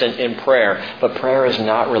constant in prayer. But prayer is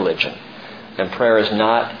not religion. And prayer is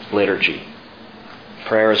not liturgy.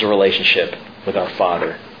 Prayer is a relationship with our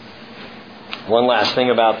Father. One last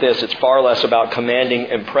thing about this. It's far less about commanding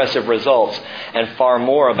impressive results and far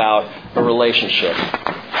more about a relationship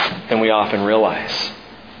than we often realize.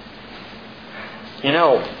 You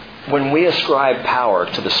know, when we ascribe power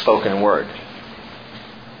to the spoken word,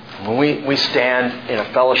 when we stand in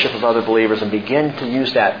a fellowship of other believers and begin to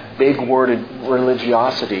use that big-worded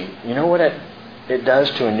religiosity, you know what it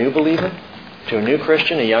does to a new believer, to a new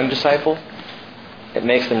Christian, a young disciple? It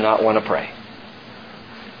makes them not want to pray.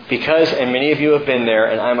 Because, and many of you have been there,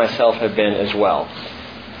 and I myself have been as well,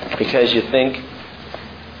 because you think,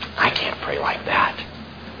 I can't pray like that.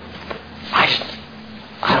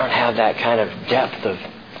 I don't have that kind of depth of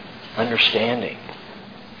understanding.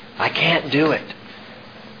 I can't do it.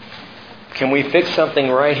 Can we fix something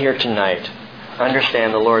right here tonight?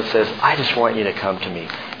 Understand the Lord says, I just want you to come to me.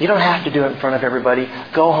 You don't have to do it in front of everybody.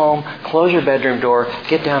 Go home, close your bedroom door,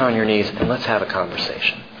 get down on your knees, and let's have a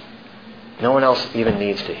conversation. No one else even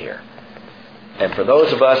needs to hear. And for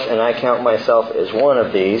those of us, and I count myself as one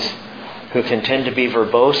of these, who can tend to be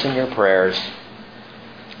verbose in your prayers,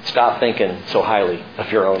 stop thinking so highly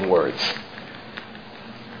of your own words.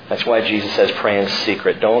 That's why Jesus says pray in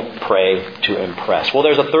secret. Don't pray to impress. Well,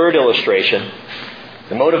 there's a third illustration.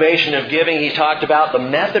 The motivation of giving, he talked about. The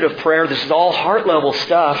method of prayer, this is all heart level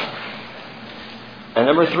stuff. And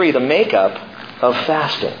number 3, the makeup of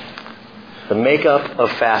fasting. The makeup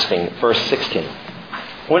of fasting. Verse 16.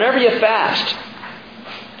 Whenever you fast,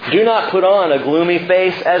 do not put on a gloomy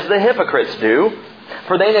face as the hypocrites do,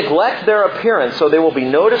 for they neglect their appearance, so they will be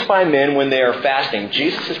noticed by men when they are fasting.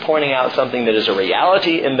 Jesus is pointing out something that is a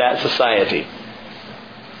reality in that society.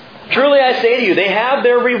 Truly I say to you, they have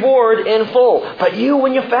their reward in full. But you,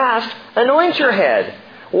 when you fast, anoint your head,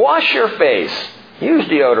 wash your face, use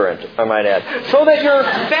deodorant, I might add, so that your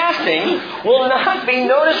fasting will not be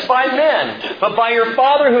noticed by men, but by your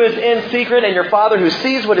Father who is in secret, and your Father who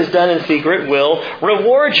sees what is done in secret will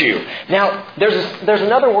reward you. Now, there's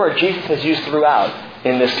another word Jesus has used throughout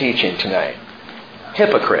in this teaching tonight.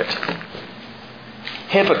 Hypocrite.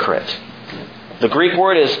 Hypocrite. The Greek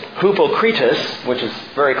word is hypokritos, which is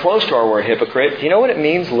very close to our word hypocrite. Do you know what it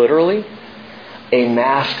means literally? A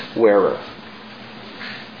mask wearer.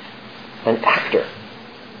 An actor.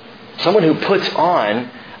 Someone who puts on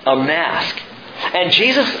a mask. And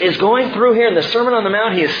Jesus is going through here in the Sermon on the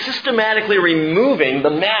Mount, he is systematically removing the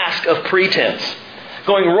mask of pretense.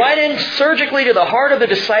 Going right in surgically to the heart of the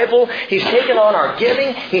disciple. He's taken on our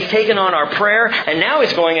giving. He's taken on our prayer. And now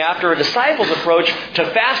he's going after a disciple's approach to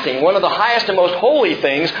fasting. One of the highest and most holy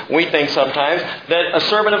things, we think sometimes, that a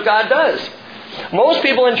servant of God does. Most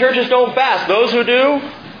people in churches don't fast. Those who do,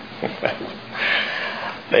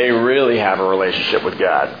 they really have a relationship with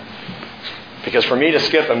God. Because for me to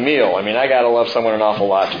skip a meal, I got to love someone an awful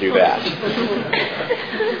lot to do that.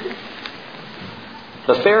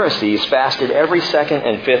 The Pharisees fasted every second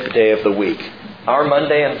and fifth day of the week. Our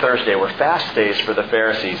Monday and Thursday were fast days for the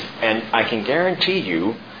Pharisees. And I can guarantee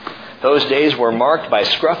you, those days were marked by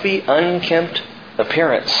scruffy, unkempt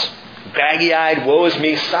appearance. Baggy-eyed, woe is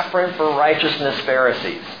me, suffering for righteousness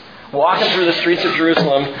Pharisees. Walking through the streets of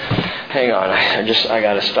Jerusalem. Hang on, I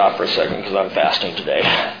got to stop for a second because I'm fasting today.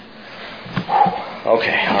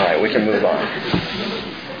 Okay, all right, we can move on.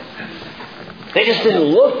 They just didn't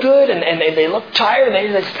look good, and they looked tired,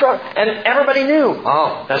 and they struck, and everybody knew.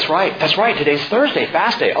 Oh, that's right. Today's Thursday,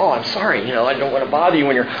 fast day. Oh, I'm sorry. I don't want to bother you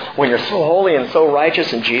when you're so holy and so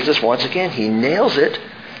righteous. And Jesus, once again, he nails it.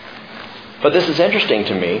 But this is interesting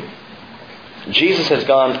to me. Jesus has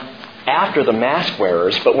gone after the mask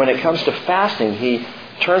wearers, but when it comes to fasting, he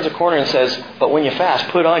turns a corner and says, but when you fast,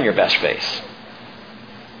 put on your best face.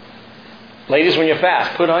 Ladies, when you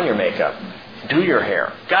fast, put on your makeup. Do your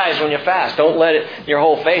hair. Guys, when you fast, don't let your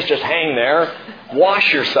whole face just hang there.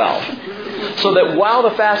 Wash yourself. So that while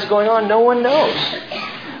the fast is going on, no one knows.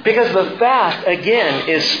 Because the fast, again,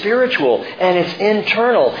 is spiritual, and it's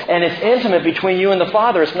internal, and it's intimate between you and the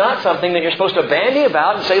Father. It's not something that you're supposed to bandy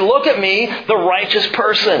about and say, look at me, the righteous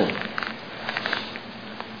person.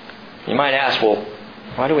 You might ask, well,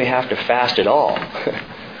 why do we have to fast at all?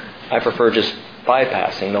 I prefer just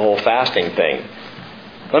bypassing the whole fasting thing.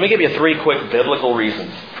 Let me give you 3 quick biblical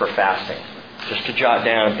reasons for fasting, just to jot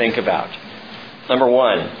down and think about. Number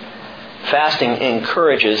 1, fasting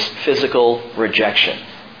encourages physical rejection.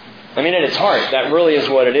 I mean, at its heart, that really is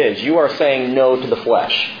what it is. You are saying no to the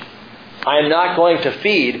flesh. I am not going to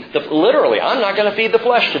feed, literally, I'm not going to feed the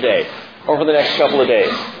flesh today, over the next couple of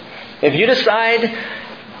days. If you decide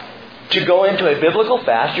to go into a biblical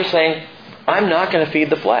fast, you're saying, I'm not going to feed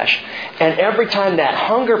the flesh. And every time that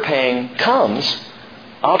hunger pang comes,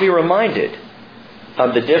 I'll be reminded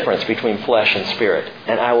of the difference between flesh and spirit.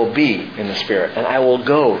 And I will be in the Spirit. And I will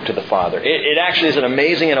go to the Father. It actually is an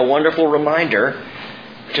amazing and a wonderful reminder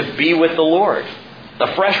to be with the Lord.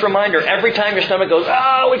 A fresh reminder. Every time your stomach goes,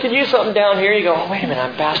 we could use something down here. You go, oh, wait a minute,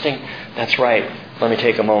 I'm fasting. That's right. Let me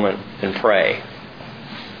take a moment and pray.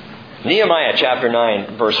 Nehemiah chapter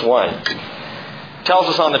 9, verse 1 tells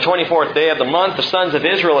us, on the 24th day of the month, the sons of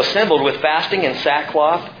Israel assembled with fasting and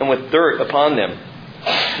sackcloth and with dirt upon them.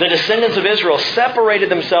 The descendants of Israel separated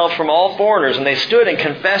themselves from all foreigners, and they stood and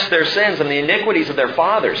confessed their sins and the iniquities of their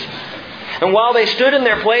fathers. And while they stood in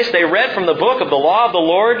their place, they read from the book of the law of the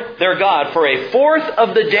Lord their God for a fourth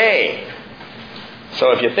of the day.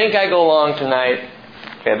 So if you think I go long tonight,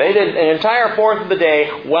 okay, they did an entire fourth of the day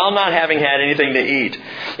while not having had anything to eat.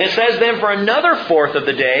 It says then for another fourth of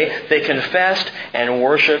the day, they confessed and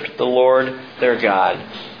worshipped the Lord their God.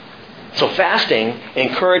 So fasting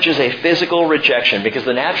encourages a physical rejection, because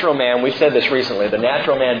the natural man, we said this recently, the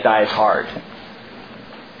natural man dies hard.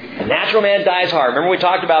 The natural man dies hard. Remember we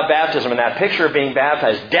talked about baptism and that picture of being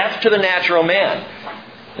baptized. Death to the natural man.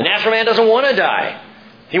 The natural man doesn't want to die.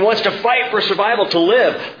 He wants to fight for survival, to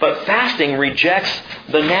live. But fasting rejects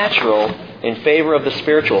the natural in favor of the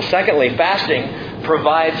spiritual. Secondly, fasting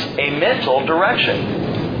provides a mental direction.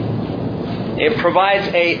 It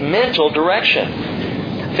provides a mental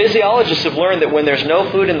direction. Physiologists have learned that when there's no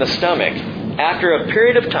food in the stomach, after a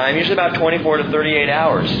period of time, usually about 24 to 38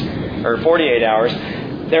 hours, or 48 hours,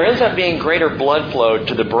 there ends up being greater blood flow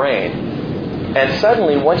to the brain. And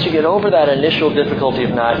suddenly, once you get over that initial difficulty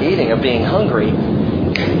of not eating, of being hungry,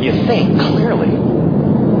 you think clearly.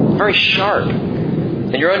 Very sharp.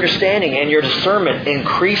 And your understanding and your discernment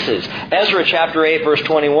increases. Ezra chapter 8, verse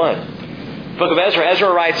 21. Book of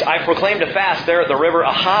Ezra writes, I proclaimed a fast there at the river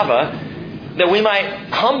Ahava, that we might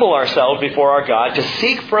humble ourselves before our God to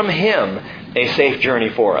seek from Him a safe journey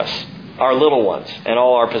for us, our little ones, and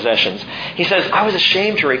all our possessions. He says, I was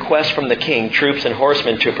ashamed to request from the king troops and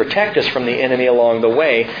horsemen to protect us from the enemy along the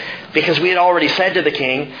way, because we had already said to the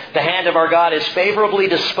king, the hand of our God is favorably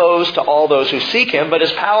disposed to all those who seek Him, but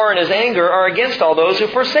His power and His anger are against all those who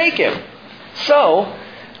forsake Him. So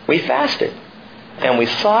we fasted, and we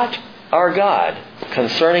sought our God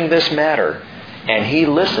concerning this matter, and He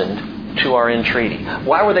listened to our entreaty.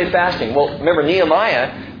 Why were they fasting? Well, remember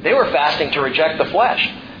Nehemiah, they were fasting to reject the flesh.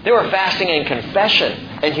 They were fasting in confession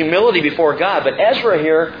and humility before God. But Ezra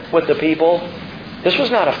here with the people, this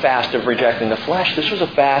was not a fast of rejecting the flesh. This was a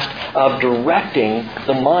fast of directing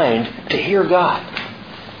the mind to hear God.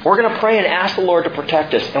 We're going to pray and ask the Lord to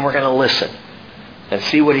protect us, and we're going to listen and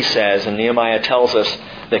see what He says. And Nehemiah tells us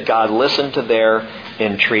that God listened to their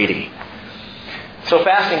entreaty. So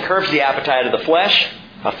fasting curbs the appetite of the flesh,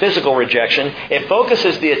 a physical rejection. It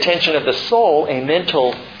focuses the attention of the soul, a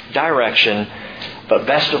mental direction. But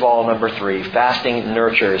best of all, number 3, fasting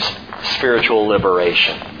nurtures spiritual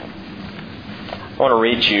liberation. I want to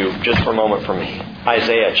read to you just for a moment from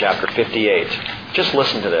Isaiah chapter 58. Just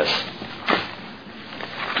listen to this.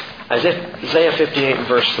 Isaiah 58 and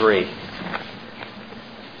verse 3.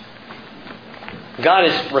 God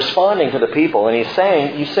is responding to the people, and He's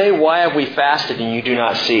saying, you say, why have we fasted and you do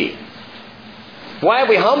not see? Why have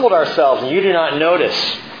we humbled ourselves and you do not notice?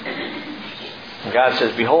 And God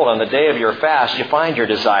says, behold, on the day of your fast you find your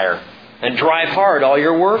desire, and drive hard all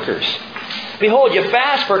your workers. Behold, you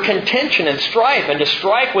fast for contention and strife, and to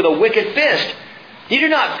strike with a wicked fist. You do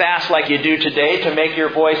not fast like you do today to make your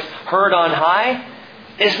voice heard on high.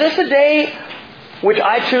 Is this a day which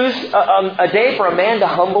I choose, a day for a man to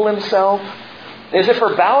humble himself? Is it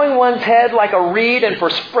for bowing one's head like a reed, and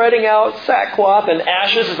for spreading out sackcloth and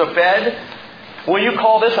ashes as a bed? Will you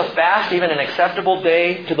call this a fast, even an acceptable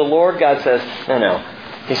day to the Lord? God says, no.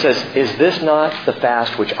 He says, is this not the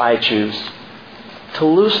fast which I choose? To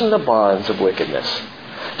loosen the bonds of wickedness,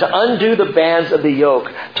 to undo the bands of the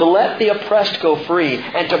yoke, to let the oppressed go free,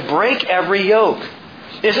 and to break every yoke,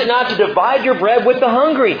 Is it not to divide your bread with the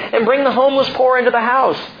hungry and bring the homeless poor into the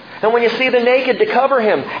house? And when you see the naked, to cover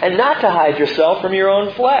him and not to hide yourself from your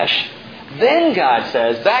own flesh? Then God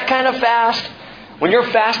says, that kind of fast, when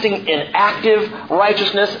you're fasting in active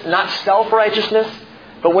righteousness, not self-righteousness,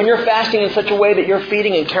 but when you're fasting in such a way that you're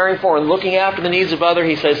feeding and caring for and looking after the needs of others,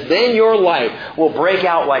 He says, then your light will break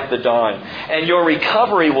out like the dawn, and your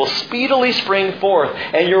recovery will speedily spring forth,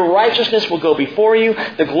 and your righteousness will go before you.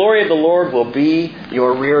 The glory of the Lord will be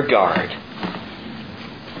your rear guard.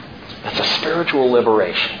 That's a spiritual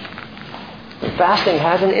liberation. And fasting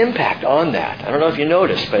has an impact on that. I don't know if you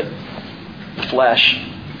noticed, but the flesh,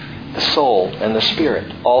 the soul, and the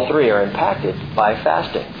spirit, all three are impacted by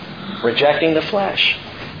fasting. Rejecting the flesh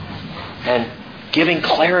and giving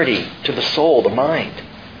clarity to the soul, the mind,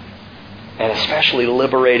 and especially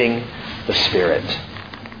liberating the spirit.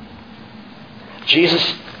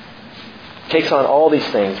 Jesus takes on all these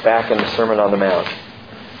things back in the Sermon on the Mount.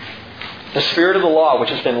 The spirit of the law,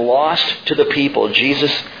 which has been lost to the people,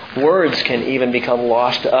 Jesus' words can even become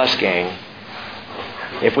lost to us, gang.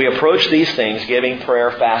 If we approach these things, giving,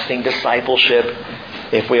 prayer, fasting, discipleship,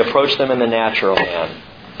 if we approach them in the natural man,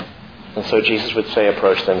 and so Jesus would say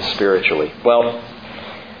approach them spiritually. Well,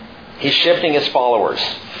 He's shifting His followers.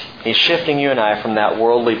 He's shifting you and I from that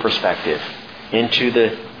worldly perspective into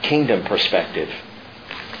the kingdom perspective.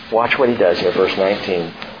 Watch what He does here, verse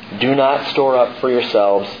 19. Do not store up for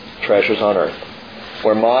yourselves treasures on earth,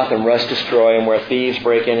 where moth and rust destroy and where thieves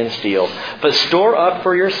break in and steal. But store up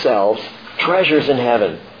for yourselves treasures in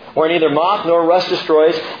heaven, where neither moth nor rust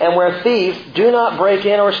destroys, and where thieves do not break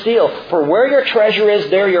in or steal. For where your treasure is,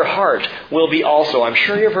 there your heart will be also. I'm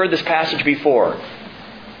sure you've heard this passage before.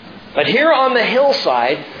 But here on the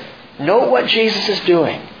hillside, note what Jesus is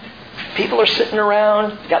doing. People are sitting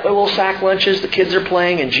around, got their little sack lunches, the kids are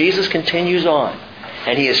playing, and Jesus continues on.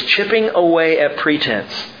 And He is chipping away at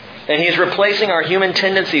pretense. And He is replacing our human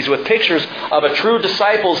tendencies with pictures of a true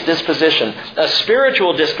disciple's disposition, a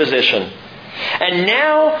spiritual disposition. And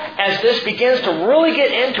now, as this begins to really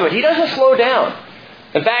get into it, He doesn't slow down.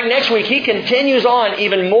 In fact, next week He continues on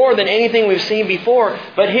even more than anything we've seen before.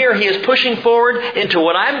 But here He is pushing forward into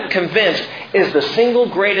what I'm convinced is the single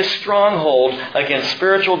greatest stronghold against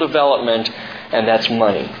spiritual development, and that's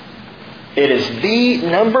money. It is the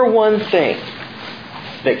number one thing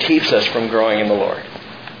that keeps us from growing in the Lord,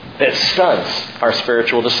 that stunts our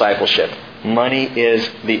spiritual discipleship. Money is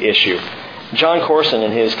the issue. John Corson,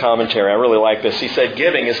 in his commentary, I really like this. He said,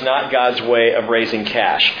 giving is not God's way of raising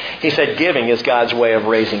cash. He said, giving is God's way of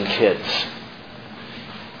raising kids.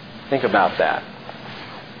 Think about that.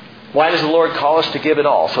 Why does the Lord call us to give it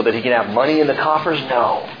all? So that He can have money in the coffers?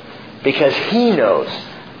 No. Because He knows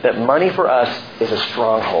that money for us is a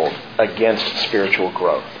stronghold against spiritual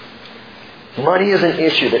growth. Money is an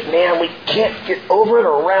issue that, man, we can't get over it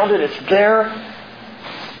or around it. It's there.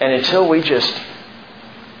 And until we just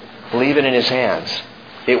leave it in His hands,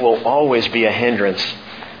 it will always be a hindrance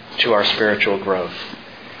to our spiritual growth.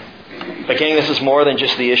 But gang, this is more than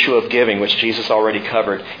just the issue of giving, which Jesus already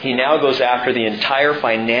covered. He now goes after the entire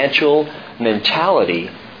financial mentality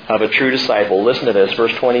of a true disciple. Listen to this,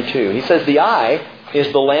 verse 22. He says, the eye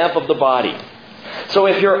is the lamp of the body. So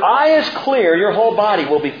if your eye is clear, your whole body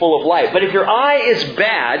will be full of light. But if your eye is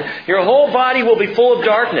bad, your whole body will be full of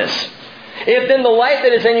darkness. If then the light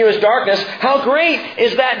that is in you is darkness, how great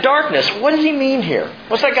is that darkness? What does He mean here?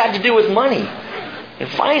 What's that got to do with money and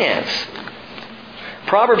finance?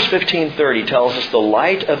 Proverbs 15:30 tells us the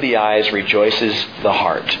light of the eyes rejoices the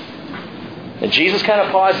heart. And Jesus kind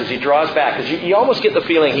of pauses. He draws back. Because you almost get the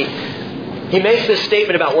feeling He makes this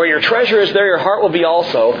statement about where your treasure is, there your heart will be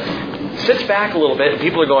also. Sits back a little bit and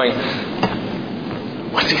people are going,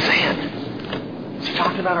 what's He saying? Is He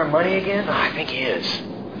talking about our money again? Oh, I think He is.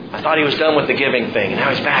 I thought He was done with the giving thing, and now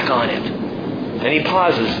He's back on it. And He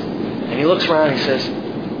pauses, and He looks around and He says,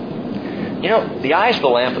 you know, the eye's the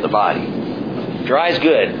lamp of the body. If your eye's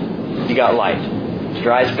good, you got light. If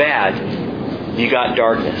your eye's bad, you got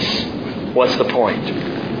darkness. What's the point?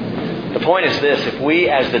 The point is this: if we,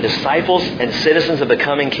 as the disciples and citizens of the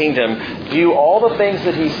coming kingdom, view all the things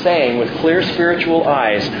that He's saying with clear spiritual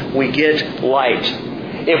eyes, we get light.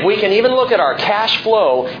 If we can even look at our cash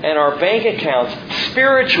flow and our bank accounts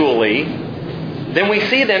spiritually, then we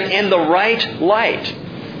see them in the right light.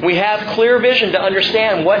 We have clear vision to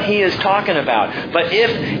understand what He is talking about. But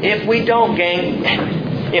if we don't, gang,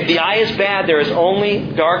 if the eye is bad, there is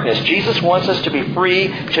only darkness. Jesus wants us to be free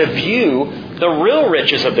to view the real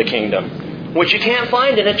riches of the kingdom, which you can't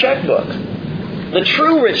find in a checkbook. The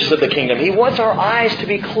true riches of the kingdom. He wants our eyes to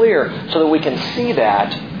be clear so that we can see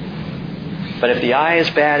that But if the eye is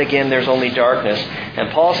bad, again, there's only darkness.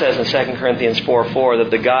 And Paul says in 2 Corinthians 4:4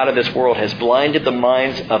 that the God of this world has blinded the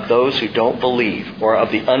minds of those who don't believe, or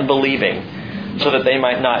of the unbelieving, so that they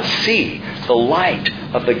might not see the light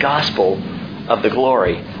of the gospel of the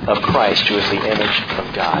glory of Christ, who is the image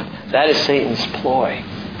of God. That is Satan's ploy,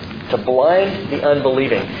 to blind the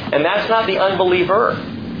unbelieving. And that's not the unbeliever.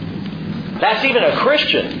 That's even a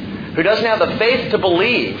Christian who doesn't have the faith to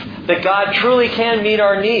believe that God truly can meet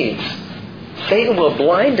our needs. Satan will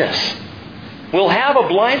blind us. We'll have a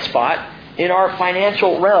blind spot in our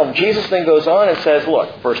financial realm. Jesus then goes on and says,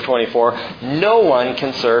 look, verse 24, no one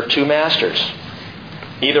can serve two masters.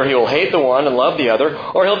 Either he will hate the one and love the other,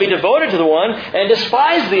 or he'll be devoted to the one and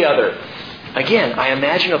despise the other. Again, I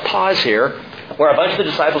imagine a pause here where a bunch of the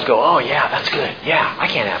disciples go, oh yeah, that's good. Yeah, I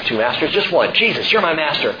can't have two masters, just one. Jesus, you're my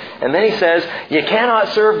master. And then he says, you cannot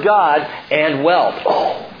serve God and wealth.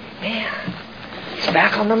 Oh, man. He's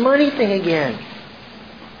back on the money thing again.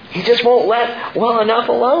 He just won't let well enough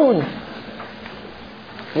alone.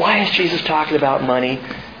 Why is Jesus talking about money?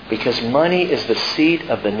 Because money is the seat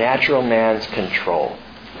of the natural man's control.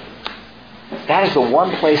 That is the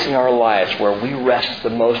one place in our lives where we wrest the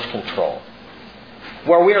most control.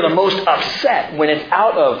 Where we are the most upset when it's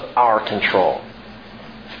out of our control.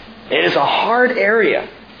 It is a hard area,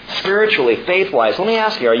 spiritually, faith-wise. Let me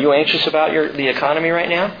ask you, are you anxious about the economy right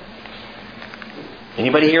now?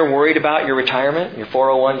 Anybody here worried about your retirement, your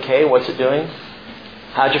 401k? What's it doing?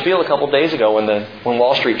 How'd you feel a couple days ago when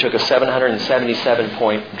Wall Street took a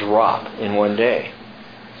 777-point drop in one day?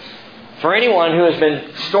 For anyone who has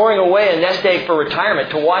been storing away a nest egg for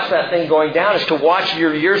retirement, to watch that thing going down is to watch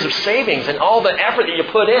your years of savings and all the effort that you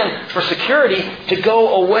put in for security to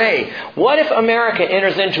go away. What if America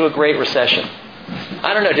enters into a great recession?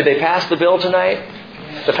 I don't know. Did they pass the bill tonight?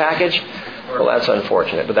 The package? Well, that's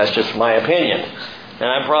unfortunate, but that's just my opinion. And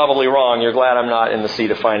I'm probably wrong. You're glad I'm not in the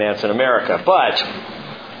seat of finance in America. But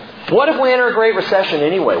what if we enter a great recession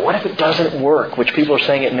anyway? What if it doesn't work, which people are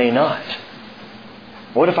saying it may not?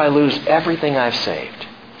 What if I lose everything I've saved?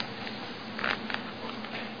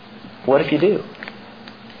 What if you do?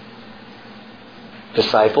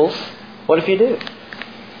 Disciples, what if you do?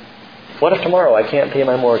 What if tomorrow I can't pay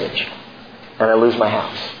my mortgage and I lose my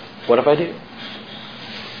house? What if I do?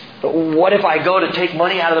 What if I go to take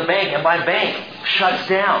money out of the bank and my bank shuts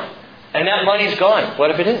down and that money's gone?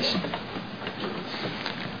 What if it is?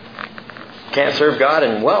 Can't serve God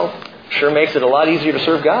and wealth. Sure makes it a lot easier to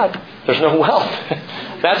serve God. There's no wealth.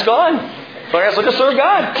 That's gone. So I guess look to serve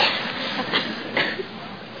God.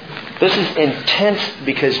 This is intense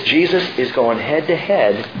because Jesus is going head to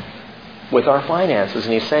head with our finances.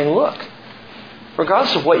 And he's saying, look,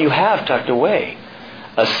 regardless of what you have tucked away,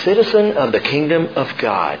 a citizen of the kingdom of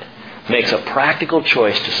God makes a practical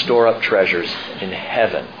choice to store up treasures in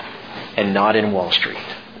heaven and not in Wall Street.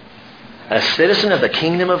 A citizen of the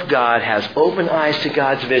kingdom of God has open eyes to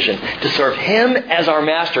God's vision, to serve Him as our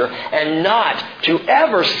master and not to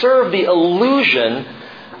ever serve the illusion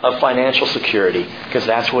of financial security, because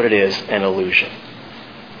that's what it is, an illusion.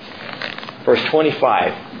 Verse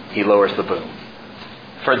 25, he lowers the boom.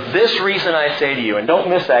 For this reason I say to you, and don't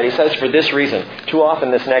miss that, he says for this reason. Too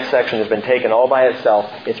often this next section has been taken all by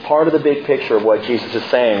itself. It's part of the big picture of what Jesus is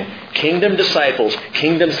saying. Kingdom disciples,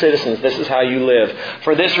 kingdom citizens, this is how you live.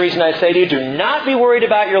 For this reason I say to you, do not be worried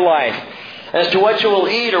about your life as to what you will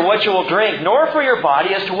eat or what you will drink, nor for your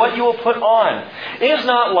body as to what you will put on. Is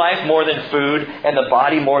not life more than food, and the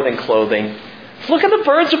body more than clothing? Look at the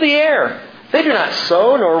birds of the air. They do not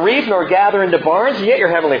sow, nor reap, nor gather into barns, and yet your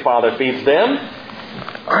heavenly Father feeds them.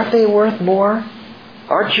 Aren't they worth more?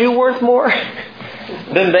 Aren't you worth more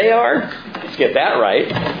than they are? Let's get that right.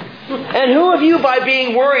 And who of you, by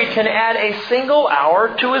being worried, can add a single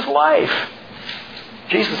hour to his life?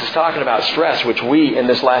 Jesus is talking about stress, which we in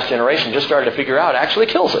this last generation just started to figure out actually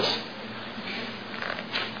kills us.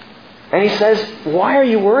 And he says, why are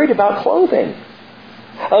you worried about clothing?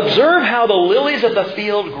 Observe how the lilies of the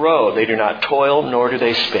field grow. They do not toil, nor do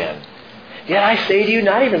they spin. Yet I say to you,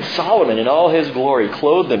 not even Solomon in all his glory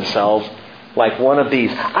clothed himself like one of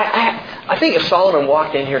these. I think if Solomon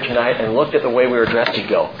walked in here tonight and looked at the way we were dressed, he'd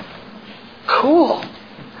go, cool.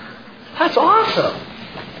 That's awesome.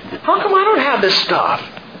 How come I don't have this stuff?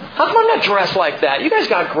 How come I'm not dressed like that? You guys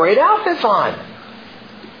got great outfits on.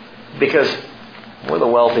 Because we're the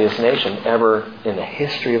wealthiest nation ever in the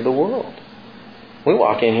history of the world. We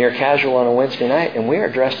walk in here casual on a Wednesday night and we are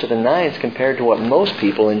dressed to the nines compared to what most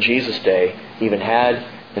people in Jesus' day even had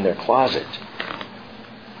in their closet.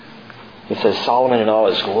 It says Solomon in all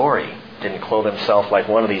his glory. didn't clothe himself like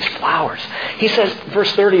one of these flowers. He says,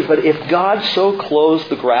 verse 30, but if God so clothes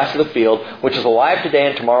the grass of the field, which is alive today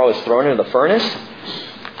and tomorrow is thrown into the furnace,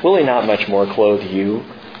 will He not much more clothe you,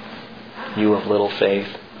 you of little faith?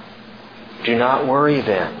 Do not worry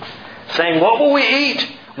then, saying, what will we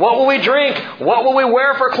eat? What will we drink? What will we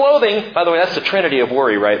wear for clothing? By the way, that's the trinity of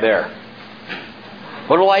worry right there.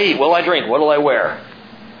 What will I eat? What will I drink? What will I wear?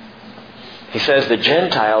 He says the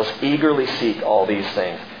Gentiles eagerly seek all these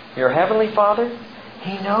things. Your Heavenly Father,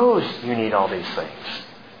 He knows you need all these things.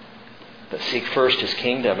 But seek first His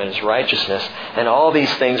kingdom and His righteousness, and all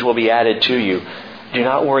these things will be added to you. Do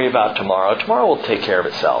not worry about tomorrow. Tomorrow will take care of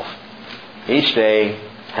itself. Each day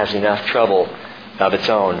has enough trouble of its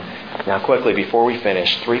own. Now quickly, before we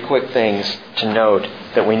finish, 3 quick things to note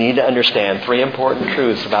that we need to understand. 3 important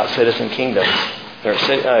truths about kingdom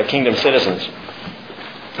citizens.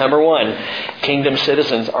 Number 1, kingdom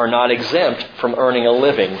citizens are not exempt from earning a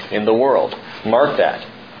living in the world. Mark that.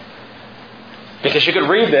 Because you could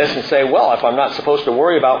read this and say, well, if I'm not supposed to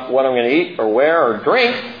worry about what I'm going to eat or wear or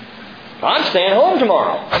drink, I'm staying home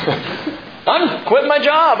tomorrow. I'm quitting my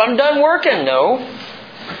job. I'm done working. No.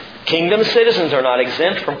 Kingdom citizens are not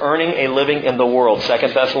exempt from earning a living in the world. 2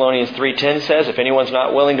 Thessalonians 3:10 says, if anyone's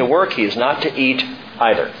not willing to work, he is not to eat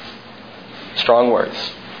either. Strong words.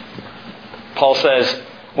 Paul says,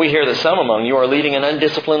 we hear that some among you are leading an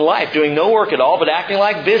undisciplined life, doing no work at all, but acting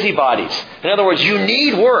like busybodies. In other words, you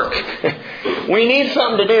need work. We need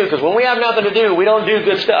something to do, because when we have nothing to do, we don't do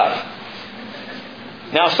good stuff.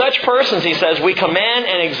 Now such persons, he says, we command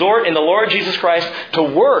and exhort in the Lord Jesus Christ to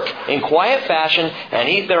work in quiet fashion and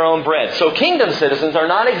eat their own bread. So kingdom citizens are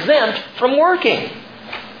not exempt from working.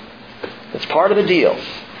 It's part of the deal.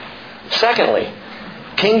 Secondly,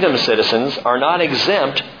 kingdom citizens are not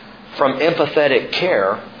exempt from empathetic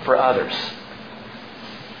care for others.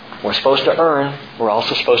 We're supposed to earn. We're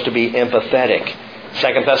also supposed to be empathetic.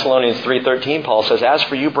 2 Thessalonians 3:13, Paul says, as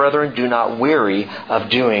for you, brethren, do not weary of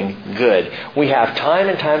doing good. We have time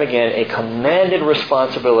and time again a commanded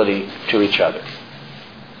responsibility to each other.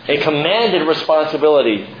 A commanded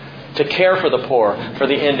responsibility to care for the poor, for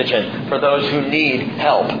the indigent, for those who need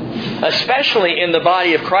help. Especially in the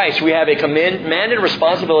body of Christ, we have a commanded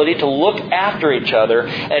responsibility to look after each other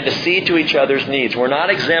and to see to each other's needs. We're not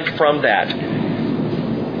exempt from that.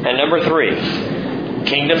 And number 3,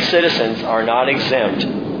 kingdom citizens are not exempt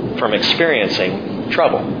from experiencing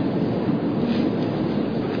trouble.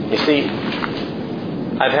 You see,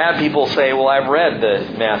 I've had people say, well, I've read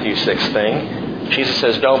the Matthew 6 thing. Jesus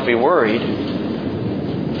says, don't be worried.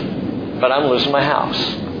 But I'm losing my house.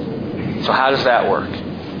 So how does that work?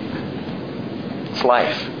 It's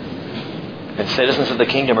life. And citizens of the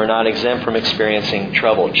kingdom are not exempt from experiencing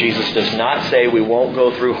trouble. Jesus does not say we won't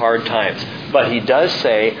go through hard times. But He does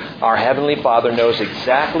say our Heavenly Father knows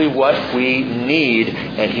exactly what we need,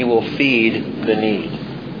 and He will feed the need.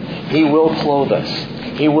 He will clothe us.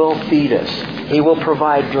 He will feed us. He will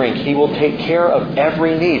provide drink. He will take care of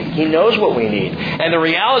every need. He knows what we need. And the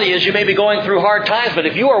reality is you may be going through hard times, but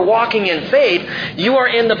if you are walking in faith, you are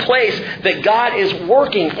in the place that God is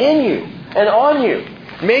working in you and on you.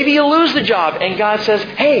 Maybe you lose the job and God says,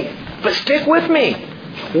 hey, but stick with me.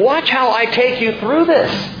 Watch how I take you through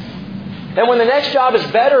this. And when the next job is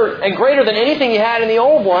better and greater than anything you had in the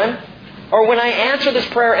old one, or when I answer this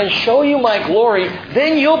prayer and show you my glory,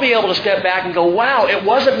 then you'll be able to step back and go, wow, it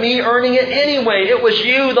wasn't me earning it anyway. It was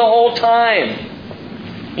you the whole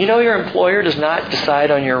time. You know your employer does not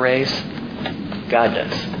decide on your raise. God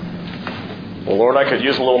does. Well, Lord, I could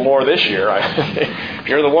use a little more this year. If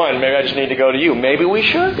you're the one, maybe I just need to go to you. Maybe we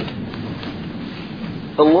should.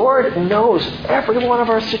 The Lord knows every one of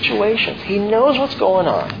our situations. He knows what's going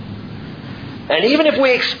on. And even if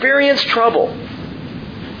we experience trouble,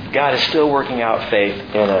 God is still working out faith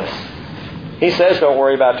in us. He says, don't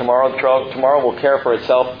worry about tomorrow. Tomorrow will care for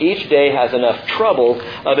itself. Each day has enough trouble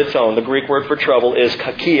of its own. The Greek word for trouble is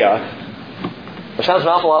kakia. It sounds an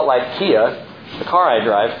awful lot like Kia, the car I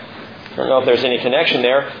drive. I don't know if there's any connection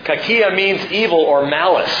there. Kakia means evil or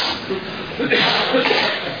malice.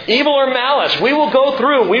 Evil or malice. We will go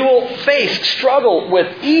through, we will face, struggle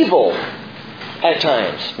with evil at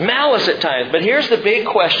times, malice at times. But here's the big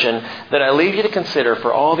question that I leave you to consider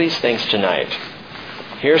for all these things tonight.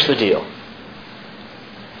 Here's the deal.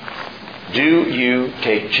 Do you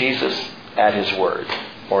take Jesus at His word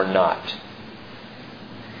or not?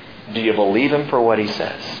 Do you believe Him for what He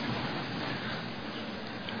says?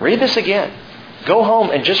 Read this again. Go home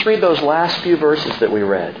and just read those last few verses that we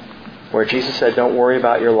read, where Jesus said, don't worry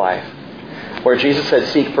about your life. Where Jesus said,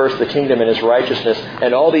 seek first the kingdom and His righteousness,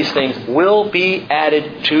 and all these things will be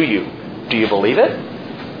added to you. Do you believe it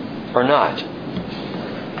or not?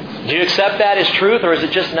 Do you accept that as truth, or is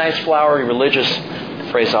it just nice, flowery, religious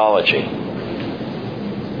phraseology?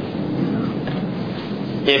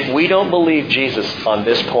 If we don't believe Jesus on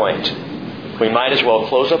this point, we might as well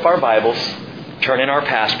close up our Bibles, turn in our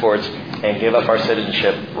passports, and give up our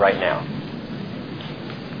citizenship right now.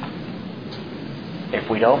 If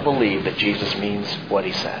we don't believe that Jesus means what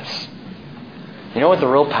He says. You know what the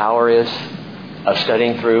real power is of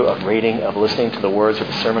studying through, of reading, of listening to the words of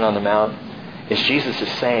the Sermon on the Mount? Is Jesus is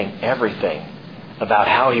saying everything about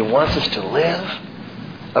how He wants us to live,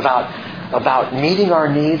 about meeting our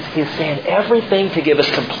needs. He's saying everything to give us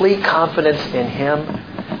complete confidence in Him,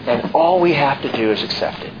 and all we have to do is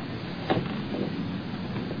accept it.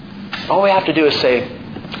 All we have to do is say,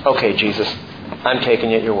 okay, Jesus, I'm taking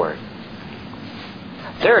you at your word.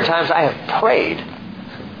 There are times I have prayed,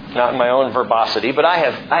 not in my own verbosity, but I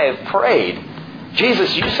have prayed,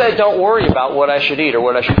 Jesus, you said don't worry about what I should eat or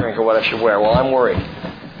what I should drink or what I should wear. Well, I'm worried.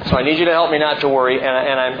 So I need you to help me not to worry, and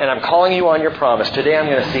I'm calling you on your promise. Today I'm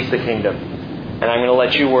going to seek the kingdom, and I'm going to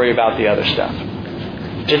let you worry about the other stuff.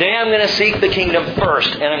 Today I'm going to seek the kingdom first,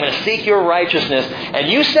 and I'm going to seek your righteousness.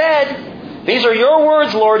 And you said, these are your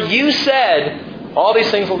words, Lord, you said all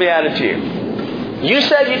these things will be added to you. You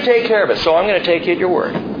said you'd take care of it, so I'm going to take you at your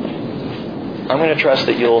word. I'm going to trust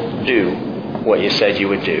that you'll do what you said you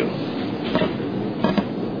would do.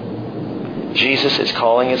 Jesus is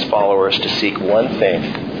calling His followers to seek one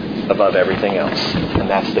thing above everything else, and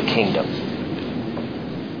that's the kingdom.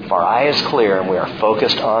 If our eye is clear and we are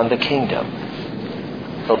focused on the kingdom,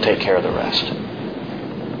 He'll take care of the rest.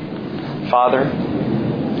 Father,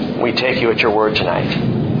 we take you at your word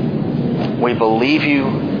tonight. We believe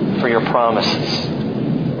you for your promises.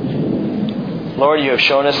 Lord, you have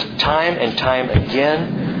shown us time and time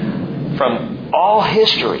again from all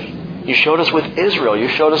history. You showed us with Israel. You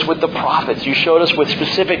showed us with the prophets. You showed us with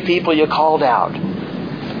specific people you called out.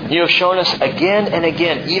 You have shown us again and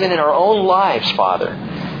again, even in our own lives, Father,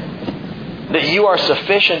 that you are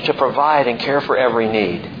sufficient to provide and care for every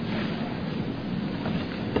need.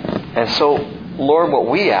 And so, Lord, what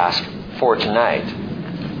we ask for tonight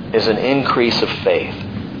is an increase of faith.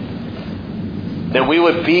 That we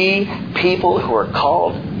would be people who are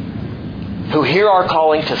called, who hear our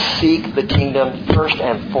calling to seek the kingdom first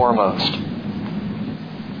and foremost.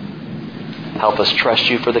 Help us trust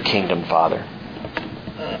you for the kingdom, Father.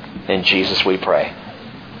 In Jesus we pray.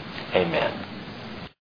 Amen.